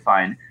probably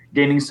fine.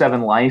 Gaining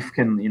 7 life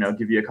can,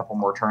 give you a couple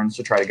more turns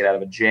to try to get out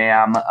of a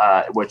jam,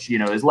 which,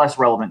 is less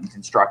relevant and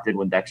constructed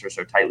when decks are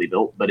so tightly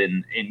built. But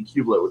in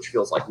Cubelet, which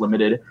feels like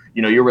limited,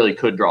 you really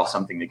could draw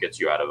something that gets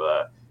you out of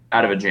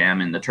a jam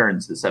in the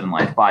turns that 7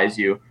 life buys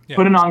you. Yeah.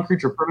 Put a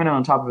non-creature permanent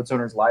on top of its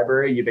owner's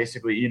library. You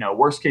basically,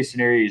 worst case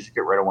scenario, you just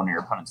get rid of one of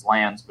your opponent's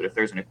lands. But if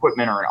there's an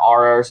equipment or an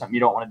aura or something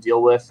you don't want to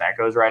deal with, that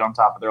goes right on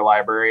top of their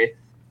library.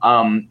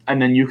 And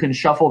then you can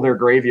shuffle their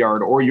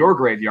graveyard or your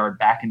graveyard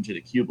back into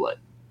the Cubelet,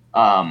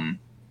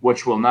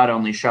 which will not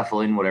only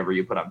shuffle in whatever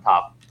you put on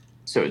top,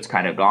 so it's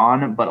kind of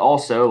gone, but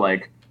also,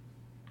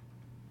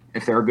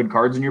 if there are good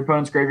cards in your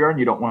opponent's graveyard and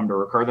you don't want them to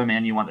recur them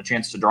and you want a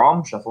chance to draw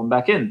them, shuffle them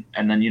back in,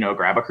 and then,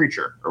 grab a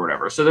creature or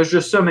whatever. So there's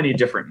just so many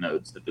different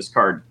modes that this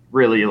card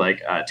really,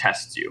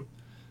 tests you.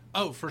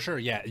 Oh, for sure.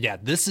 Yeah.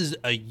 This is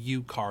a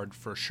U card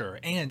for sure.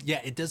 And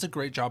yeah, it does a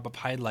great job of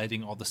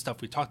highlighting all the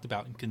stuff we talked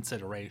about in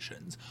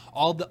considerations.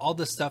 All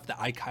the stuff that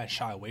I kind of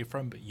shy away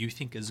from, but you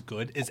think is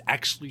good, is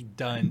actually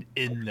done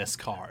in this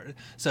card.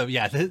 So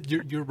yeah,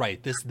 you're right.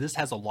 This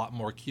has a lot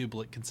more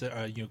Cubelet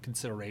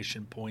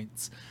consideration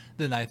points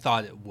than I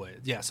thought it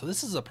would. Yeah. So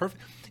this is a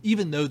perfect,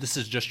 even though this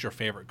is just your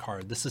favorite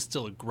card, this is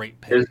still a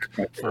great pick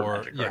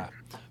for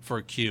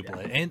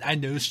Cubelet. Yeah. And I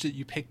noticed that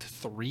you picked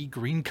 3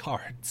 green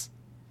cards.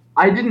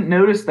 I didn't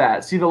notice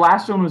that. See, the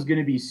last one was going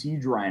to be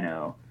Siege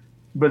Rhino,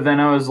 but then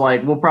I was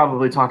like, we'll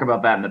probably talk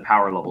about that in the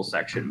power level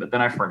section, but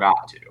then I forgot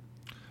to.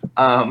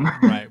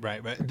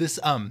 Right. This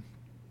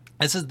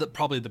is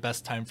probably the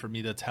best time for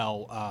me to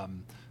tell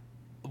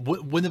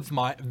one of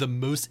the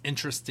most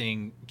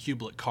interesting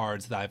Cubelet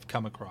cards that I've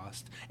come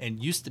across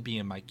and used to be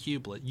in my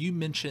Cubelet. You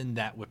mentioned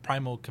that with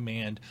Primal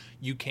Command,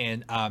 you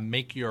can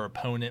make your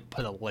opponent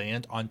put a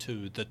land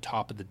onto the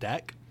top of the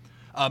deck.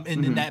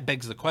 And then that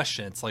begs the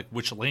question, it's like,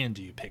 which land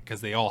do you pick? Because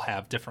they all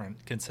have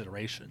different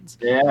considerations.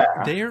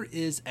 Yeah. There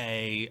is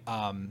a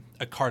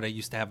card I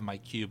used to have in my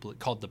Cubelet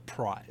called the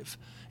Prive.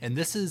 And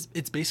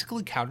it's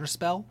basically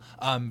Counterspell.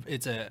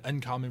 It's an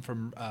uncommon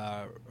from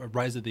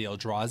Rise of the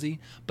Eldrazi.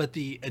 But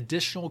the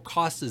additional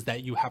cost is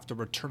that you have to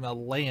return a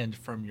land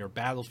from your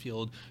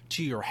battlefield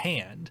to your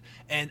hand.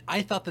 And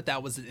I thought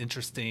that was an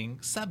interesting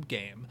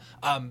sub-game.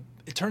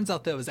 It turns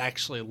out that was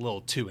actually a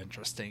little too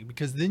interesting,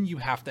 because then you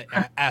have to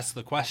ask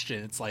the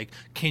question. It's like,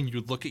 can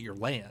you look at your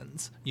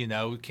lands? Do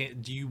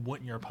you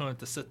want your opponent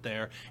to sit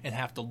there and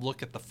have to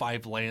look at the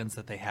 5 lands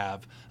that they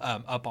have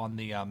up on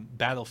the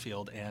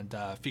battlefield and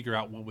figure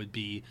out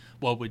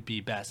what would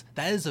be best.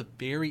 That is a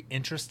very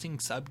interesting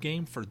sub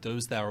game for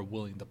those that are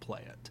willing to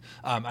play it.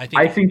 I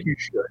think you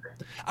should.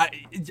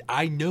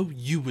 I know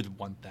you would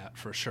want that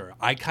for sure.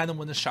 I kind of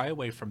want to shy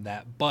away from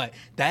that, but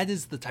that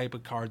is the type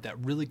of card that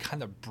really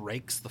kind of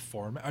breaks the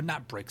format, or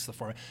not breaks the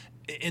format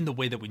in the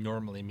way that we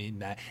normally mean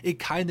that. It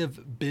kind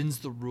of bends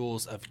the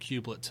rules of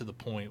Cubelet to the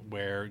point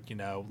where,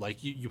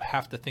 like you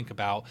have to think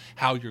about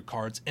how your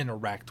cards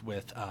interact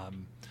with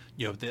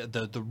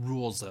the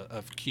rules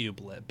of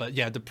Cubelet. But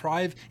yeah,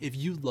 Deprive, if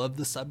you love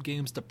the sub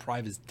games,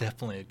 Deprive is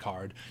definitely a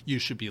card you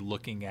should be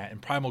looking at.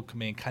 And Primal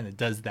Command kind of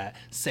does that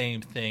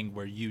same thing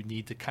where you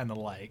need to kind of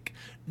like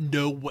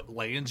know what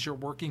lands you're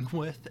working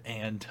with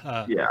and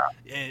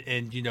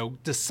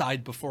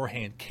decide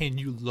beforehand, can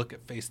you look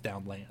at face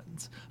down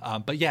lands?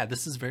 But yeah,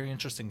 this is a very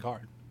interesting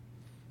card.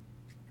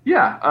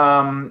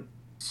 Yeah.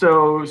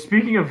 So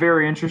speaking of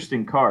very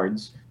interesting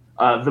cards,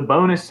 the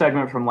bonus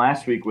segment from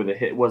last week was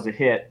a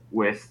hit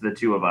with the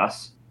two of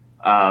us,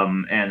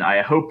 and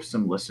I hope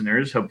some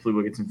listeners. Hopefully,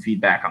 we'll get some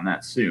feedback on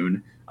that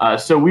soon.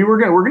 So we're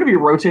gonna be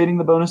rotating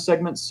the bonus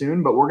segment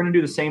soon, but we're gonna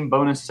do the same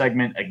bonus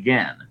segment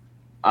again.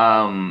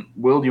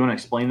 Will, do you want to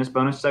explain this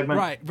bonus segment?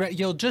 Right.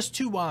 Just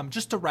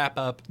to wrap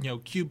up,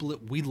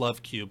 Cubelet. We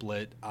love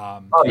Cubelet.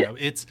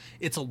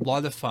 It's a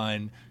lot of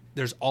fun.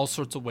 There's all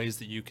sorts of ways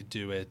that you could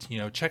do it.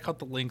 Check out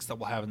the links that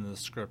we'll have in the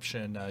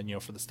description,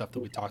 for the stuff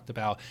that we talked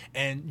about.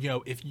 And,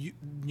 if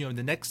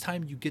the next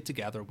time you get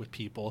together with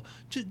people,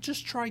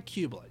 just try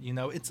Cubelet.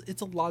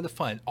 It's a lot of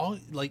fun.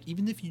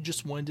 Even if you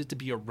just wanted it to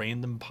be a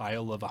random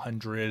pile of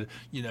 100,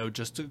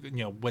 just to,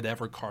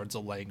 whatever cards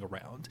are laying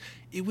around,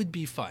 it would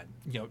be fun.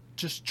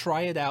 Just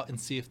try it out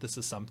and see if this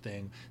is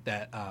something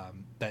that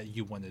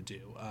you want to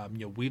do.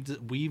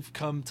 We've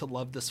come to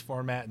love this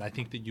format, and I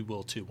think that you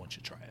will too once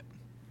you try it.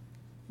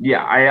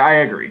 Yeah, I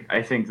agree.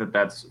 I think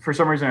that's for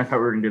some reason I thought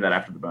we were gonna do that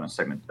after the bonus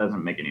segment. It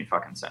doesn't make any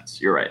fucking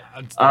sense. You're right.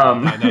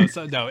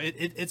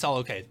 It's all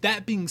okay.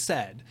 That being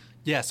said,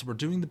 yes, we're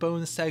doing the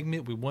bonus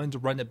segment. We wanted to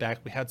run it back.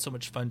 We had so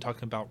much fun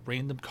talking about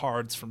random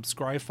cards from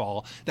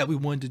Scryfall that we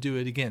wanted to do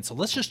it again. So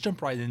let's just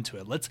jump right into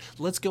it.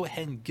 Let's go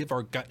ahead and give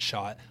our gut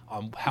shot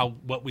on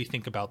what we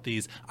think about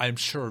these, I'm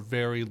sure,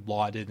 very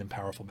lauded and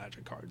powerful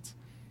Magic cards.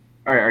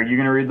 All right, are you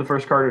gonna read the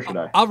first card or should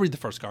I? I'll read the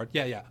first card.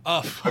 Yeah.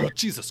 Oh,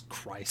 Jesus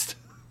Christ.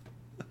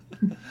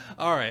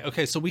 All right.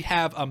 Okay. So we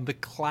have the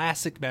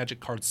classic Magic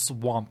card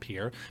Swamp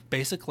here.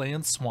 Basic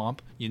land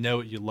Swamp. You know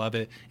it. You love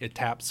it. It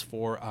taps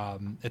for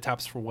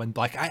 1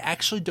 black. I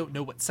actually don't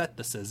know what set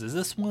this is. Is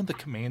this one of the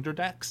Commander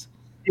decks?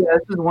 Yeah,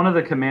 this is one of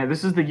the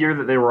This is the year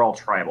that they were all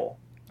tribal.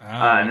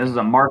 And this is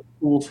a Mark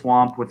Pool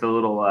Swamp with a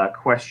little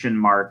question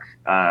mark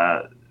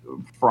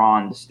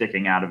frond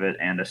sticking out of it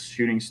and a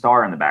shooting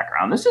star in the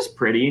background. This is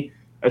pretty.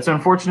 It's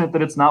unfortunate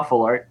that it's not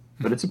full art,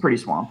 but it's a pretty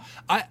swamp.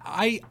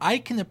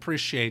 I can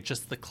appreciate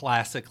just the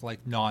classic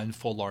like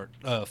non-full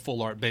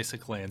art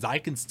basic lands. I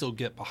can still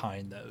get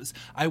behind those.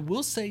 I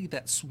will say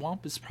that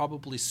swamp is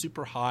probably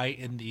super high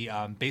in the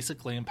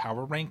basic land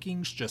power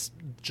rankings,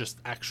 just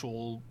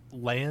actual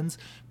lands,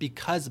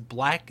 because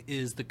black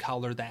is the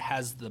color that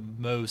has the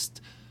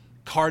most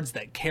cards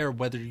that care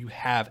whether you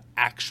have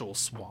actual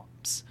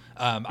swamps.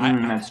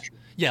 That's true.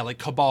 Yeah, like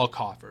Cabal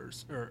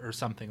Coffers or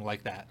something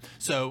like that.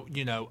 So,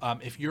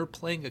 if you're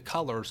playing a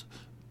colors,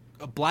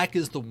 black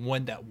is the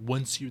one that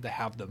wants you to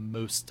have the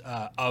most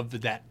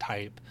of that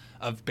type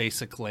of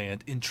basic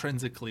land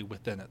intrinsically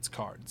within its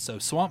card. So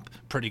swamp,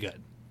 pretty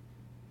good.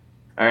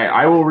 All right,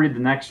 I will read the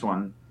next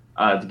one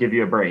to give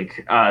you a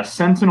break.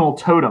 Sentinel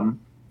Totem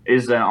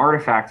is an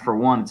artifact for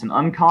 1. It's an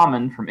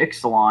uncommon from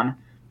Ixalan.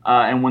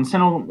 And when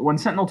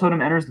Sentinel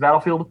Totem enters the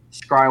battlefield,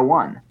 scry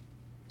 1.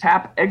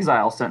 Tap,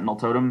 exile Sentinel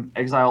Totem,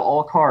 exile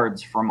all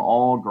cards from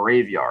all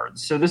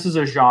graveyards. So this is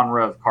a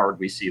genre of card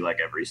we see like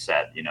every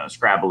set,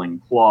 Scrabbling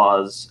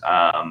Claws,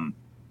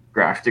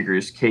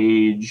 Grafdigger's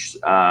Cage,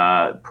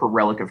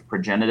 Relic of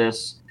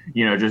Progenitus,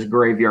 just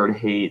graveyard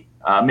hate.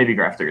 Maybe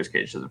Grafdigger's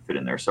Cage doesn't fit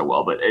in there so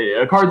well, but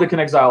a card that can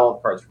exile all the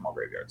cards from all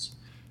graveyards.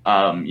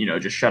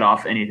 Just shut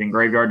off anything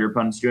graveyard your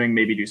opponent's doing,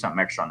 maybe do something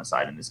extra on the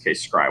side, in this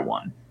case, scry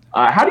 1.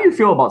 How do you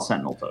feel about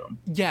Sentinel Totem?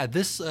 Yeah,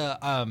 this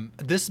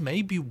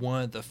may be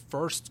one of the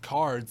first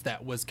cards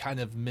that was kind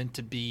of meant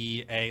to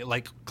be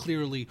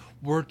clearly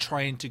we're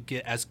trying to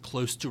get as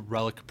close to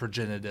Relic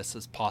Progenitus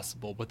as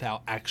possible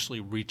without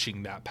actually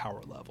reaching that power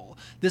level.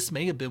 This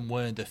may have been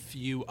one of the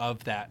few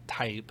of that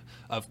type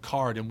of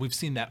card, and we've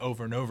seen that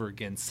over and over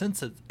again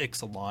since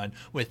Ixalan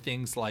with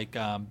things like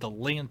the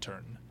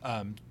Lantern.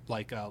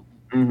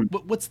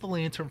 What's the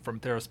Lantern from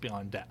Theros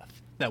Beyond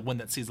Death? That one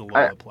that sees a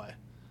lot of play.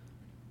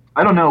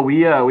 I don't know.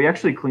 We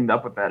actually cleaned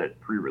up with that at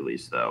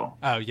pre-release, though.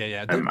 Oh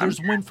yeah. There's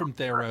one from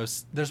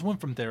Theros. There's one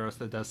from Theros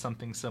that does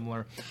something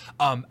similar.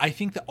 I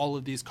think that all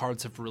of these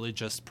cards have really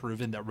just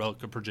proven that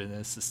Relic of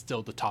Progenitus is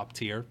still the top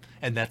tier,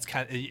 and that's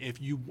kind of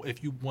if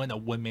you want a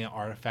 1-mana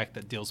artifact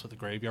that deals with the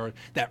graveyard,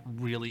 that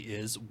really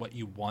is what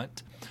you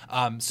want.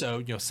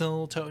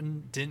 Sentinel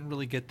Totem didn't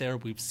really get there.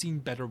 We've seen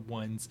better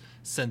ones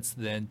since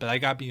then, but I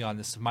gotta be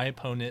honest. If my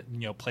opponent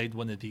played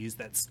one of these,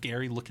 that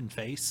scary looking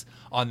face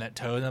on that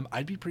totem,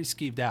 I'd be pretty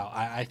skeeved out. out.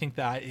 I think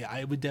that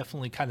I would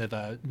definitely kind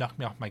of knock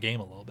me off my game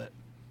a little bit.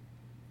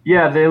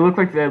 Yeah, they look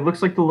like it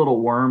looks like the little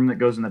worm that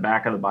goes in the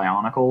back of the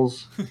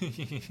Bionicles.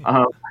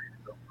 uh,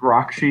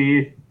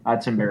 Rockshi.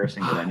 That's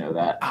embarrassing that I know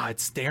that.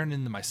 It's staring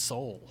into my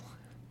soul.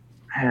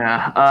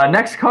 Yeah.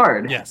 Next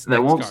card. Yes,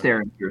 that won't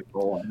stare into your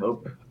soul, I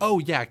hope. Oh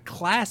yeah,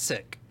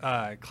 classic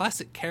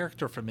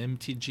character from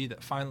MTG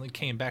that finally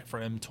came back for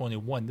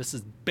M21. This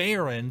is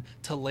Baron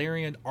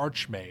Tolarian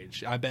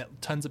Archmage. I bet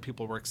tons of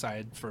people were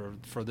excited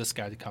for this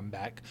guy to come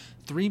back.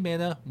 3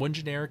 mana, 1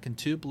 generic, and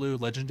 2 blue,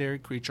 legendary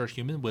creature,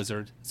 human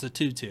wizard. It's a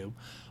 2/2.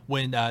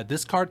 When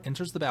this card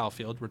enters the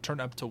battlefield, return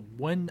up to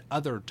 1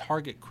 other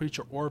target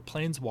creature or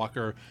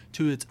planeswalker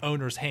to its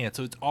owner's hand.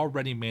 So it's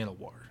already Mana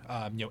War.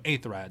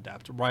 Aether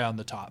Adept right on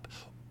the top.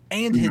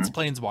 And hits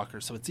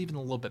planeswalkers, so it's even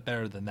a little bit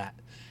better than that.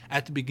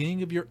 At the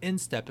beginning of your end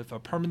step, if a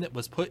permanent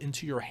was put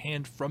into your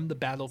hand from the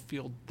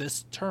battlefield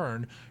this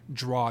turn,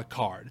 draw a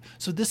card.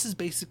 So this is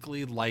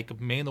basically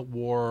like Mana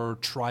War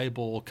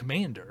Tribal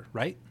Commander,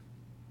 right?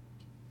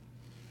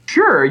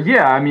 Sure,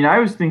 yeah. I mean, I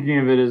was thinking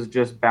of it as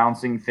just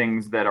bouncing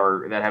things that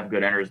have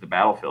good enters the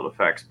battlefield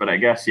effects, but I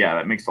guess, yeah,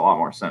 that makes a lot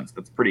more sense.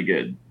 That's pretty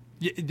good.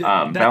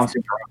 Yeah,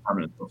 bouncing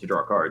permanents to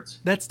draw cards.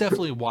 That's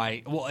definitely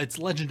why. Well, it's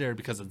legendary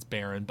because it's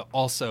Baron, but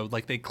also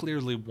like they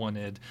clearly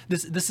wanted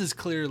this. This is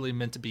clearly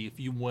meant to be if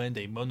you wanted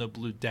a mono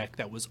blue deck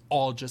that was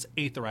all just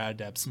Aether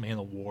Adepts,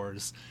 Mana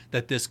Wars,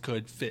 that this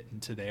could fit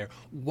into there,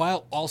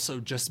 while also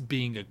just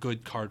being a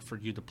good card for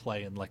you to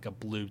play in like a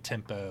blue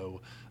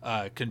tempo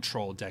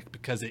control deck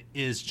because it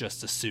is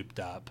just a souped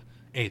up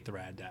Aether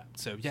Adept.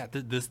 So yeah,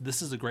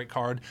 this is a great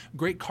card.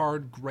 Great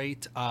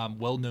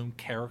well-known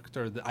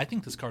character. I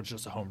think this card's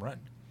just a home run.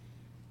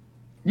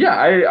 Yeah,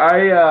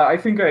 I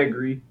think I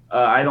agree.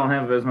 I don't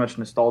have as much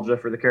nostalgia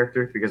for the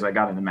character because I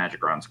got into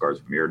Magic around Scars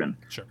of Mirrodin.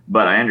 Sure.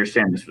 But I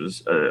understand this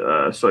was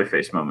a soy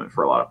face moment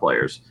for a lot of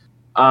players.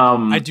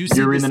 I do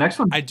see the next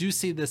one. I do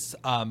see this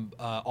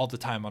all the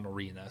time on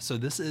Arena. So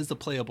this is a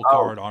playable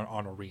card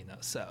on Arena.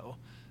 So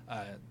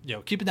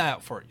keep an eye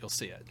out for it. You'll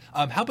see it.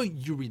 How about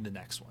you read the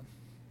next one?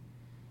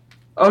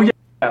 Oh,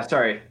 yeah,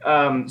 sorry.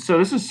 So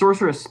this is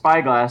Sorcerous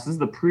Spyglass. This is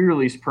the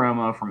pre-release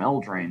promo from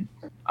Eldraine.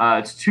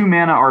 It's 2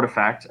 mana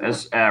artifact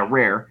as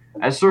rare.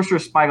 As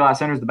Sorcerous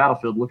Spyglass enters the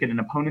battlefield, look at an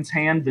opponent's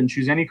hand, then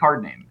choose any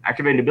card name.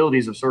 Activated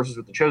abilities of sorcerers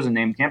with the chosen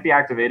name can't be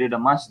activated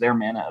unless they're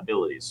mana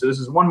abilities. So this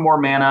is 1 more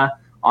mana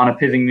on a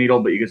Pithing Needle,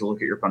 but you get to look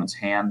at your opponent's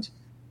hand.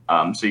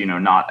 So,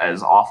 not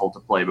as awful to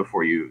play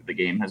before the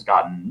game has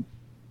gotten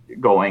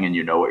going and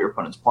you know what your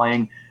opponent's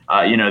playing.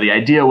 The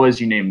idea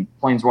was you named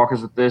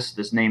planeswalkers with this.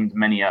 This named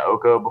Menia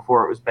Oko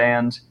before it was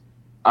banned.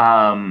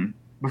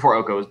 Before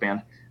Oko was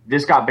banned.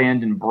 This got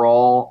banned in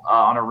Brawl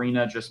on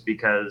Arena just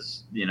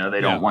because,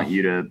 they don't want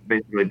you to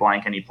basically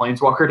blank any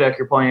planeswalker deck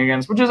you're playing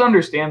against, which is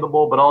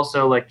understandable, but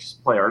also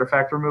just play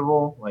artifact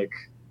removal.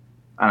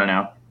 I don't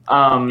know.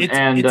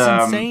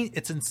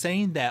 It's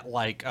insane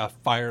that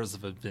Fires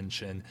of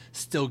Invention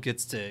still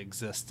gets to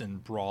exist in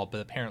Brawl,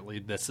 but apparently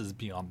this is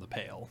beyond the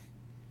pale.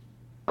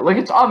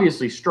 It's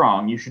obviously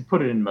strong. You should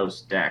put it in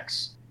most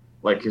decks,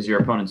 because your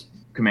opponent's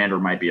commander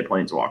might be a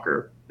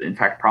planeswalker. In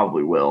fact,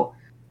 probably will.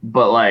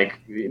 But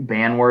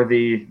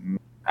ban-worthy,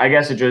 I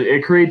guess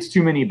it creates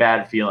too many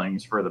bad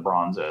feelings for the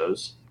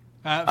Bronzos.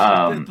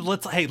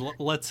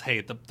 Let's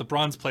hate the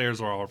bronze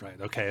players are all right.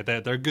 Okay,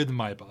 they're good in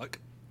my book.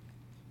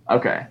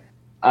 Okay,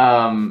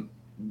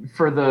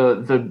 for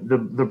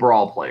the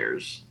Brawl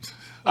players.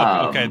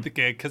 Okay,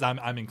 because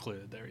I'm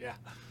included there. Yeah.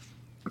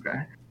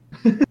 Okay.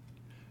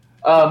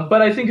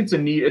 But I think it's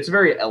a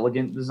very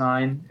elegant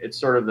design. It's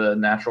sort of the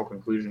natural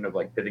conclusion of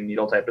Pithing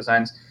Needle type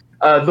designs.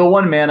 The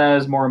 1 mana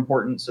is more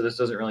important, so this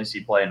doesn't really see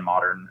play in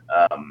Modern.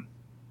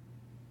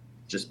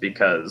 Just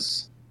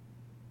because,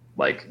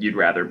 you'd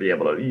rather be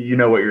able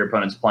to, what your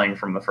opponent's playing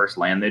from the first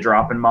land they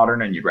drop in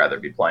Modern, and you'd rather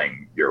be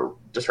playing your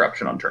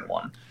Disruption on turn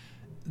 1.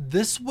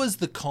 This was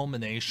the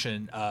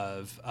culmination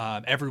of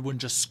everyone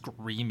just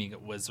screaming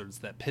at Wizards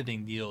that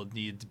Pithing Needle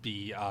needed to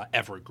be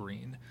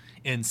evergreen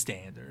in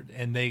Standard,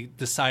 and they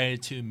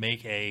decided to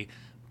make a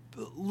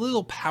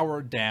little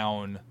powered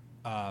down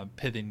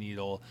Pithing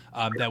Needle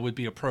that would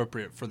be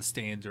appropriate for the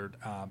Standard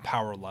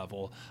power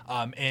level,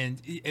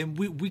 and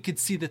we could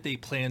see that they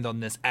planned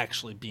on this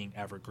actually being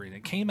evergreen.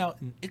 It came out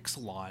in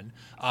Ixalan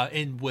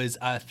and was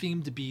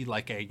themed to be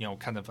a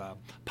kind of a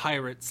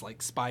pirates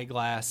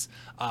Spyglass,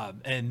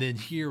 and then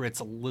here it's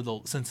a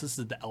little, since this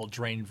is the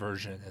Eldraine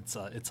version, it's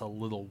a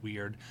little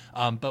weird,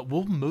 but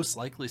we'll most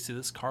likely see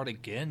this card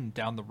again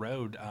down the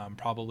road,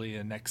 probably in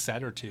the next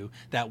set or two.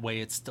 That way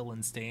it's still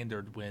in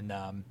Standard when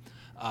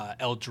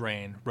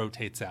Eldraine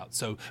rotates out.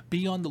 So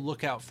be on the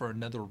lookout for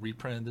another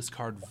reprint of this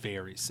card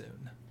very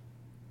soon.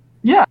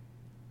 Yeah.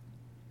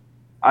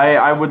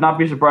 I would not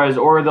be surprised,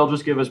 or they'll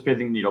just give us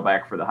Pithing Needle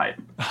back for the hype.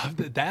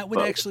 That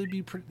would actually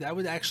be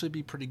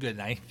pretty good.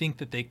 And I think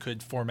that they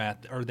could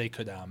format, or they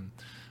could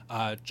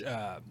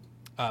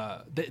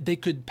they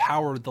could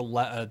power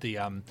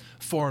the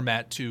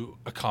format to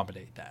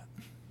accommodate that.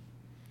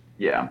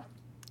 Yeah.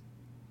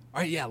 All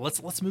right, yeah,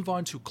 let's move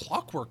on to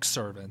Clockwork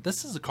Servant.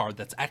 This is a card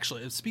that's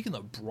actually, speaking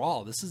of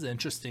Brawl, this is an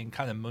interesting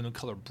kind of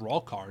monocolor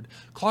Brawl card.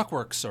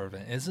 Clockwork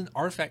Servant is an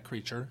artifact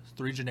creature,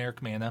 3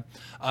 generic mana.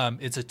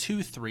 It's a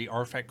 2/3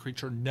 artifact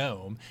creature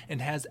gnome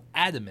and has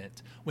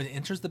Adamant. When it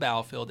enters the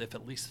battlefield, if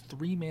at least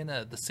 3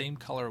 mana of the same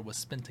color was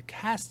spent to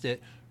cast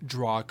it,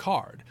 draw a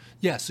card.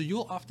 Yeah, so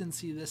you'll often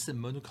see this in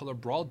monocolor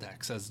Brawl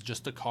decks as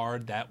just a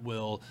card that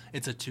will,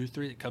 it's a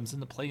 2/3 that comes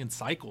into play in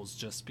cycles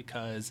just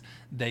because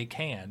they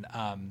can.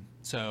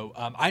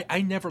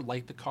 I never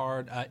liked the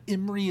card.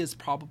 Imri is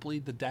probably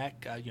the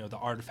deck, the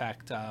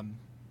artifact,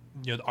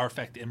 the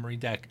artifact Imri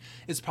deck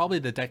is probably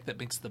the deck that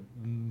makes the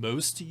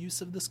most use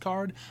of this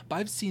card. But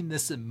I've seen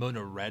this in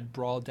mono red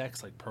Brawl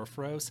decks like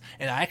Perforos,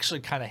 and I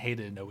actually kind of hate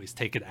it and always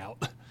take it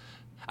out.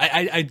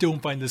 I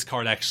don't find this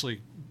card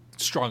actually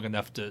strong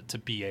enough to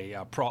be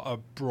a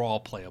Brawl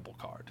playable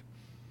card.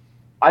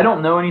 I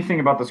don't know anything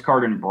about this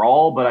card in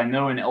Brawl, but I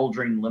know in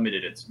Eldraine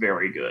Limited it's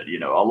very good.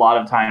 A lot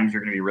of times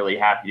you're going to be really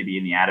happy to be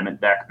in the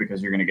Adamant deck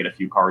because you're going to get a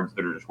few cards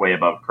that are just way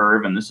above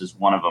curve, and this is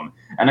one of them.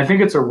 And I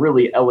think it's a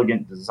really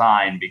elegant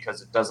design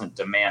because it doesn't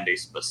demand a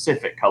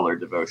specific color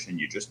devotion.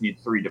 You just need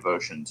 3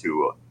 devotion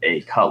to a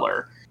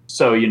color.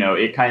 So,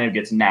 it kind of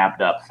gets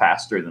nabbed up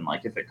faster than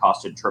like if it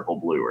costed triple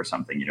blue or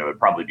something, it'd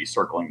probably be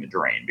circling the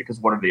drain,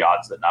 because what are the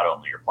odds that not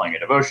only you're playing a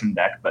devotion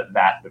deck, but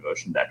that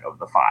devotion deck of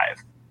the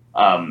 5?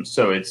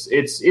 So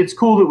it's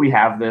cool that we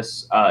have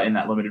this in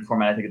that limited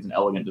format. I think it's an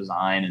elegant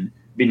design, and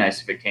it'd be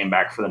nice if it came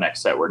back for the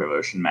next set where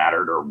devotion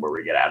mattered or where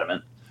we get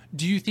Adamant.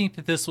 Do you think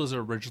that this was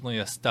originally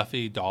a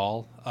Stuffy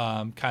Doll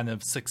kind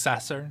of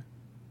successor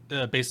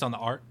based on the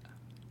art?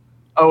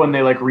 Oh, and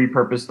they like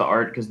repurposed the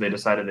art because they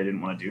decided they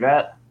didn't want to do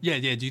that? Yeah.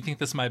 Do you think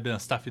this might have been a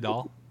Stuffy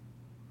Doll?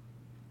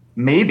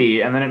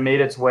 Maybe, and then it made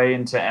its way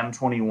into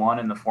M21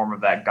 in the form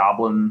of that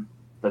goblin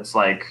that's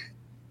like,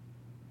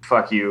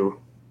 fuck you.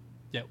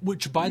 Yeah,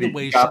 which by the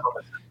way,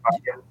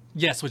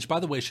 which by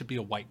the way should be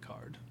a white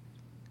card.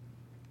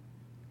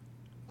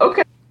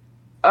 Okay,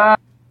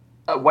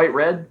 white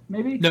red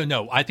maybe.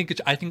 No, I think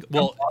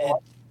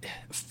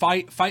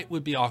fight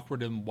would be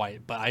awkward in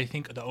white, but I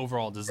think the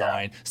overall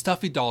design,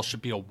 Stuffy Doll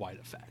should be a white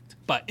effect.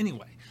 But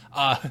anyway,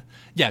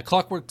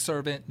 Clockwork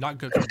Servant, not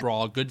good for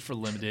Brawl, good for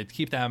Limited.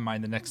 Keep that in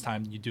mind the next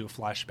time you do a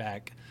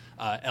flashback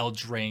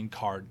Eldraine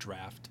card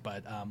draft.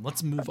 But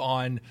let's move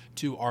on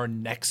to our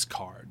next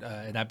card,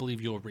 and I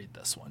believe you'll read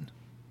this one.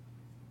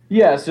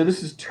 Yeah, so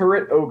this is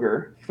Turret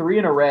Ogre, 3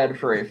 and a red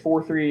for a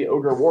 4/3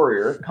 Ogre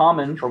Warrior,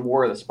 common from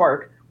War of the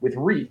Spark, with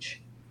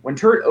Reach. When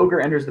Turret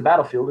Ogre enters the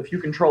battlefield, if you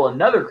control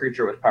another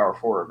creature with power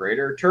 4 or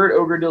greater, Turret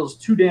Ogre deals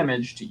 2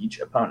 damage to each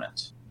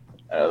opponent.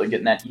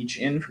 Getting that each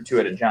in for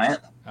 2-headed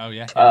giant. Oh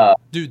yeah.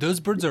 Dude, those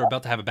birds are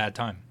about to have a bad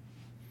time.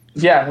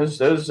 Yeah,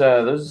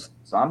 those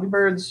zombie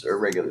birds are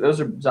regular.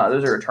 Those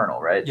are eternal,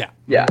 right?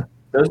 Yeah.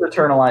 Those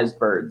eternalized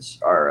birds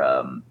are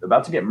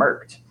about to get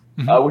murked,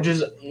 which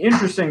is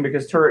interesting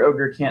because Turret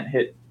Ogre can't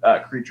hit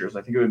creatures.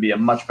 I think it would be a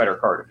much better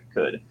card if it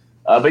could.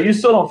 But you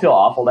still don't feel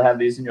awful to have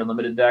these in your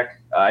limited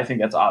deck. I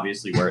think that's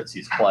obviously where it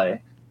sees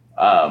play.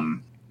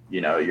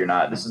 You're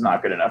not. This is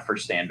not good enough for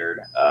standard.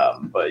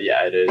 But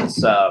yeah, it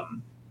is.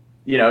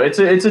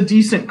 It's a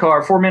decent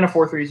card. 4 mana,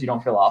 4/3s. You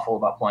don't feel awful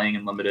about playing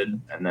in limited,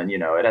 and then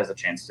it has a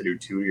chance to do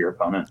 2 to your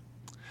opponent.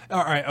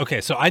 All right,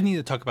 okay, so I need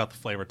to talk about the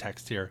flavor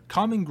text here.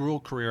 Common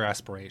Gruul Career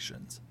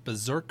Aspirations: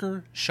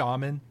 Berserker,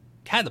 Shaman,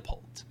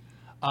 Catapult.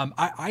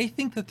 I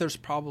think that there's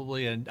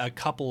probably a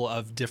couple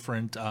of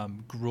different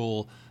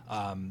Gruul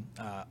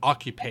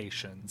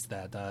occupations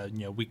that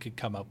we could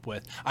come up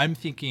with. I'm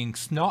thinking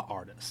Snot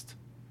Artist,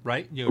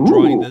 right?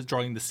 Drawing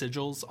the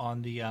sigils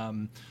on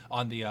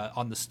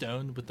the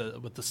stone with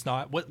the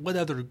snot. What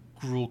other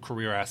Gruul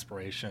Career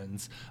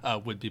Aspirations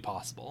would be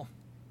possible?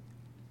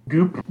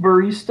 Goop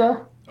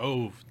Barista.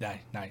 Oh,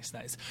 nice.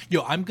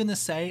 I'm going to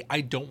say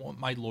I don't want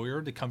my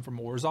lawyer to come from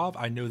Orzhov.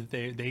 I know that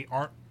they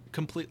aren't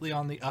completely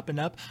on the up and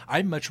up.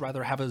 I'd much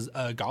rather have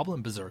a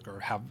Goblin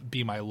Berserker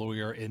be my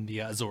lawyer in the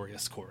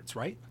Azorius courts,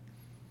 right?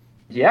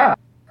 Yeah.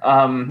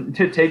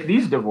 To take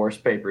these divorce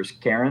papers,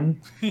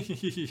 Karen.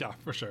 Yeah,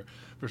 for sure.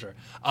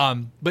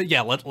 But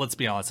yeah, let's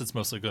be honest. It's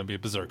mostly going to be a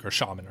Berserker,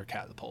 Shaman, or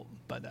Catapult.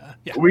 But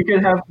yeah. We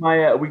could have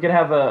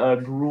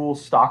a Gruul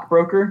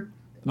stockbroker.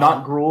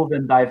 Not Gruul,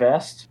 then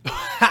divest.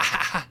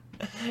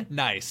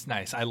 Nice.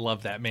 I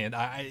love that, man.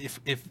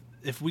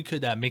 If we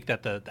could make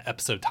that the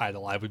episode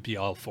title, I would be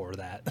all for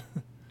that.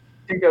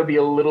 I think that would be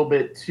a little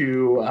bit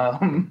too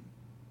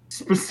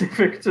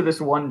specific to this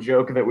one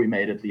joke that we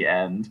made at the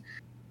end.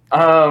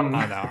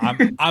 I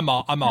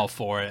know. I'm all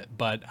for it.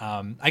 But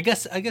I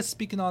guess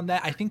speaking on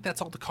that, I think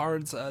that's all the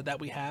cards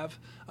that we have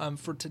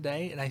for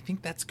today, and I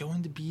think that's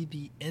going to be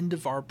the end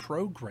of our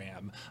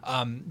program.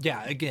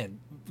 Again,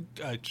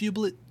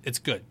 Cubelet, it's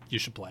good. You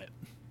should play it.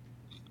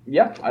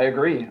 Yeah, I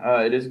agree.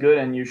 It is good,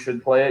 and you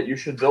should play it. You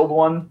should build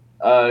one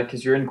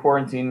because you're in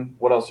quarantine.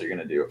 What else are you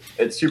going to do?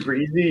 It's super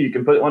easy. You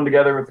can put one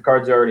together with the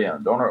cards you already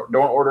own. Don't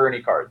order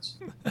any cards.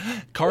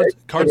 Cards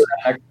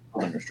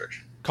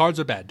restriction. Cards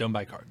are bad. Don't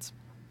buy cards.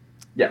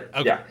 Yeah.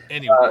 Okay. Yeah.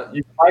 Anyway,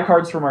 you can buy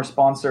cards from our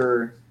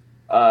sponsor,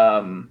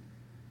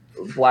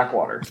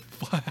 Blackwater.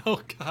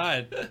 Oh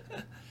God.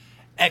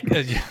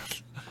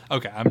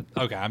 Okay,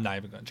 I'm not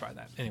even going to try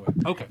that. Anyway,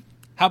 okay.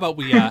 How about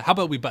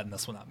we button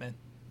this one up, man?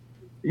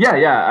 Yeah.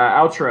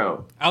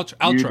 Outro.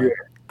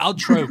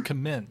 Outro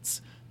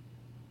commence.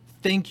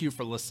 Thank you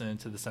for listening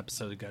to this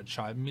episode of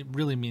Gutshot. It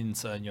really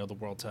means the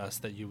world to us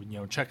that you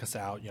check us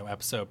out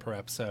episode per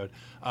episode.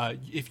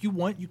 If you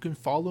want, you can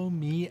follow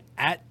me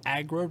at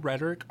Agra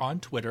Rhetoric on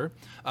Twitter.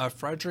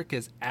 Frederick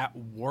is at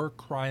War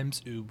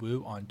Crimes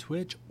Uwu on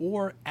Twitch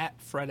or at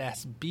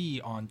FredSB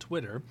on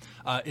Twitter.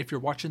 If you're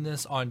watching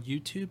this on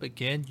YouTube,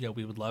 again,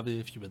 we would love it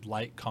if you would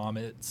like,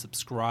 comment,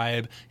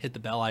 subscribe, hit the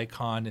bell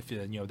icon if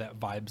that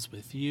vibes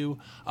with you.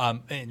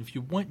 And if you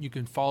want, you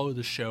can follow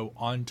the show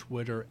on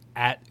Twitter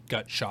at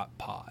Gutshot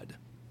Pod.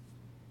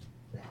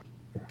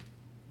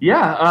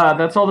 Yeah,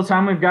 that's all the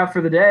time we've got for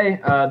the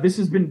day. This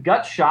has been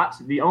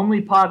Gutshot, the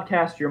only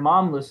podcast your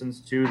mom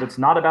listens to that's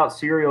not about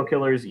serial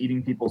killers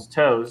eating people's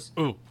toes.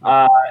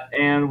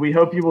 And we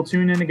hope you will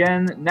tune in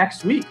again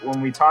next week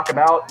when we talk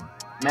about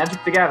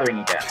Magic the Gathering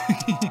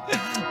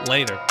again.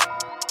 Later.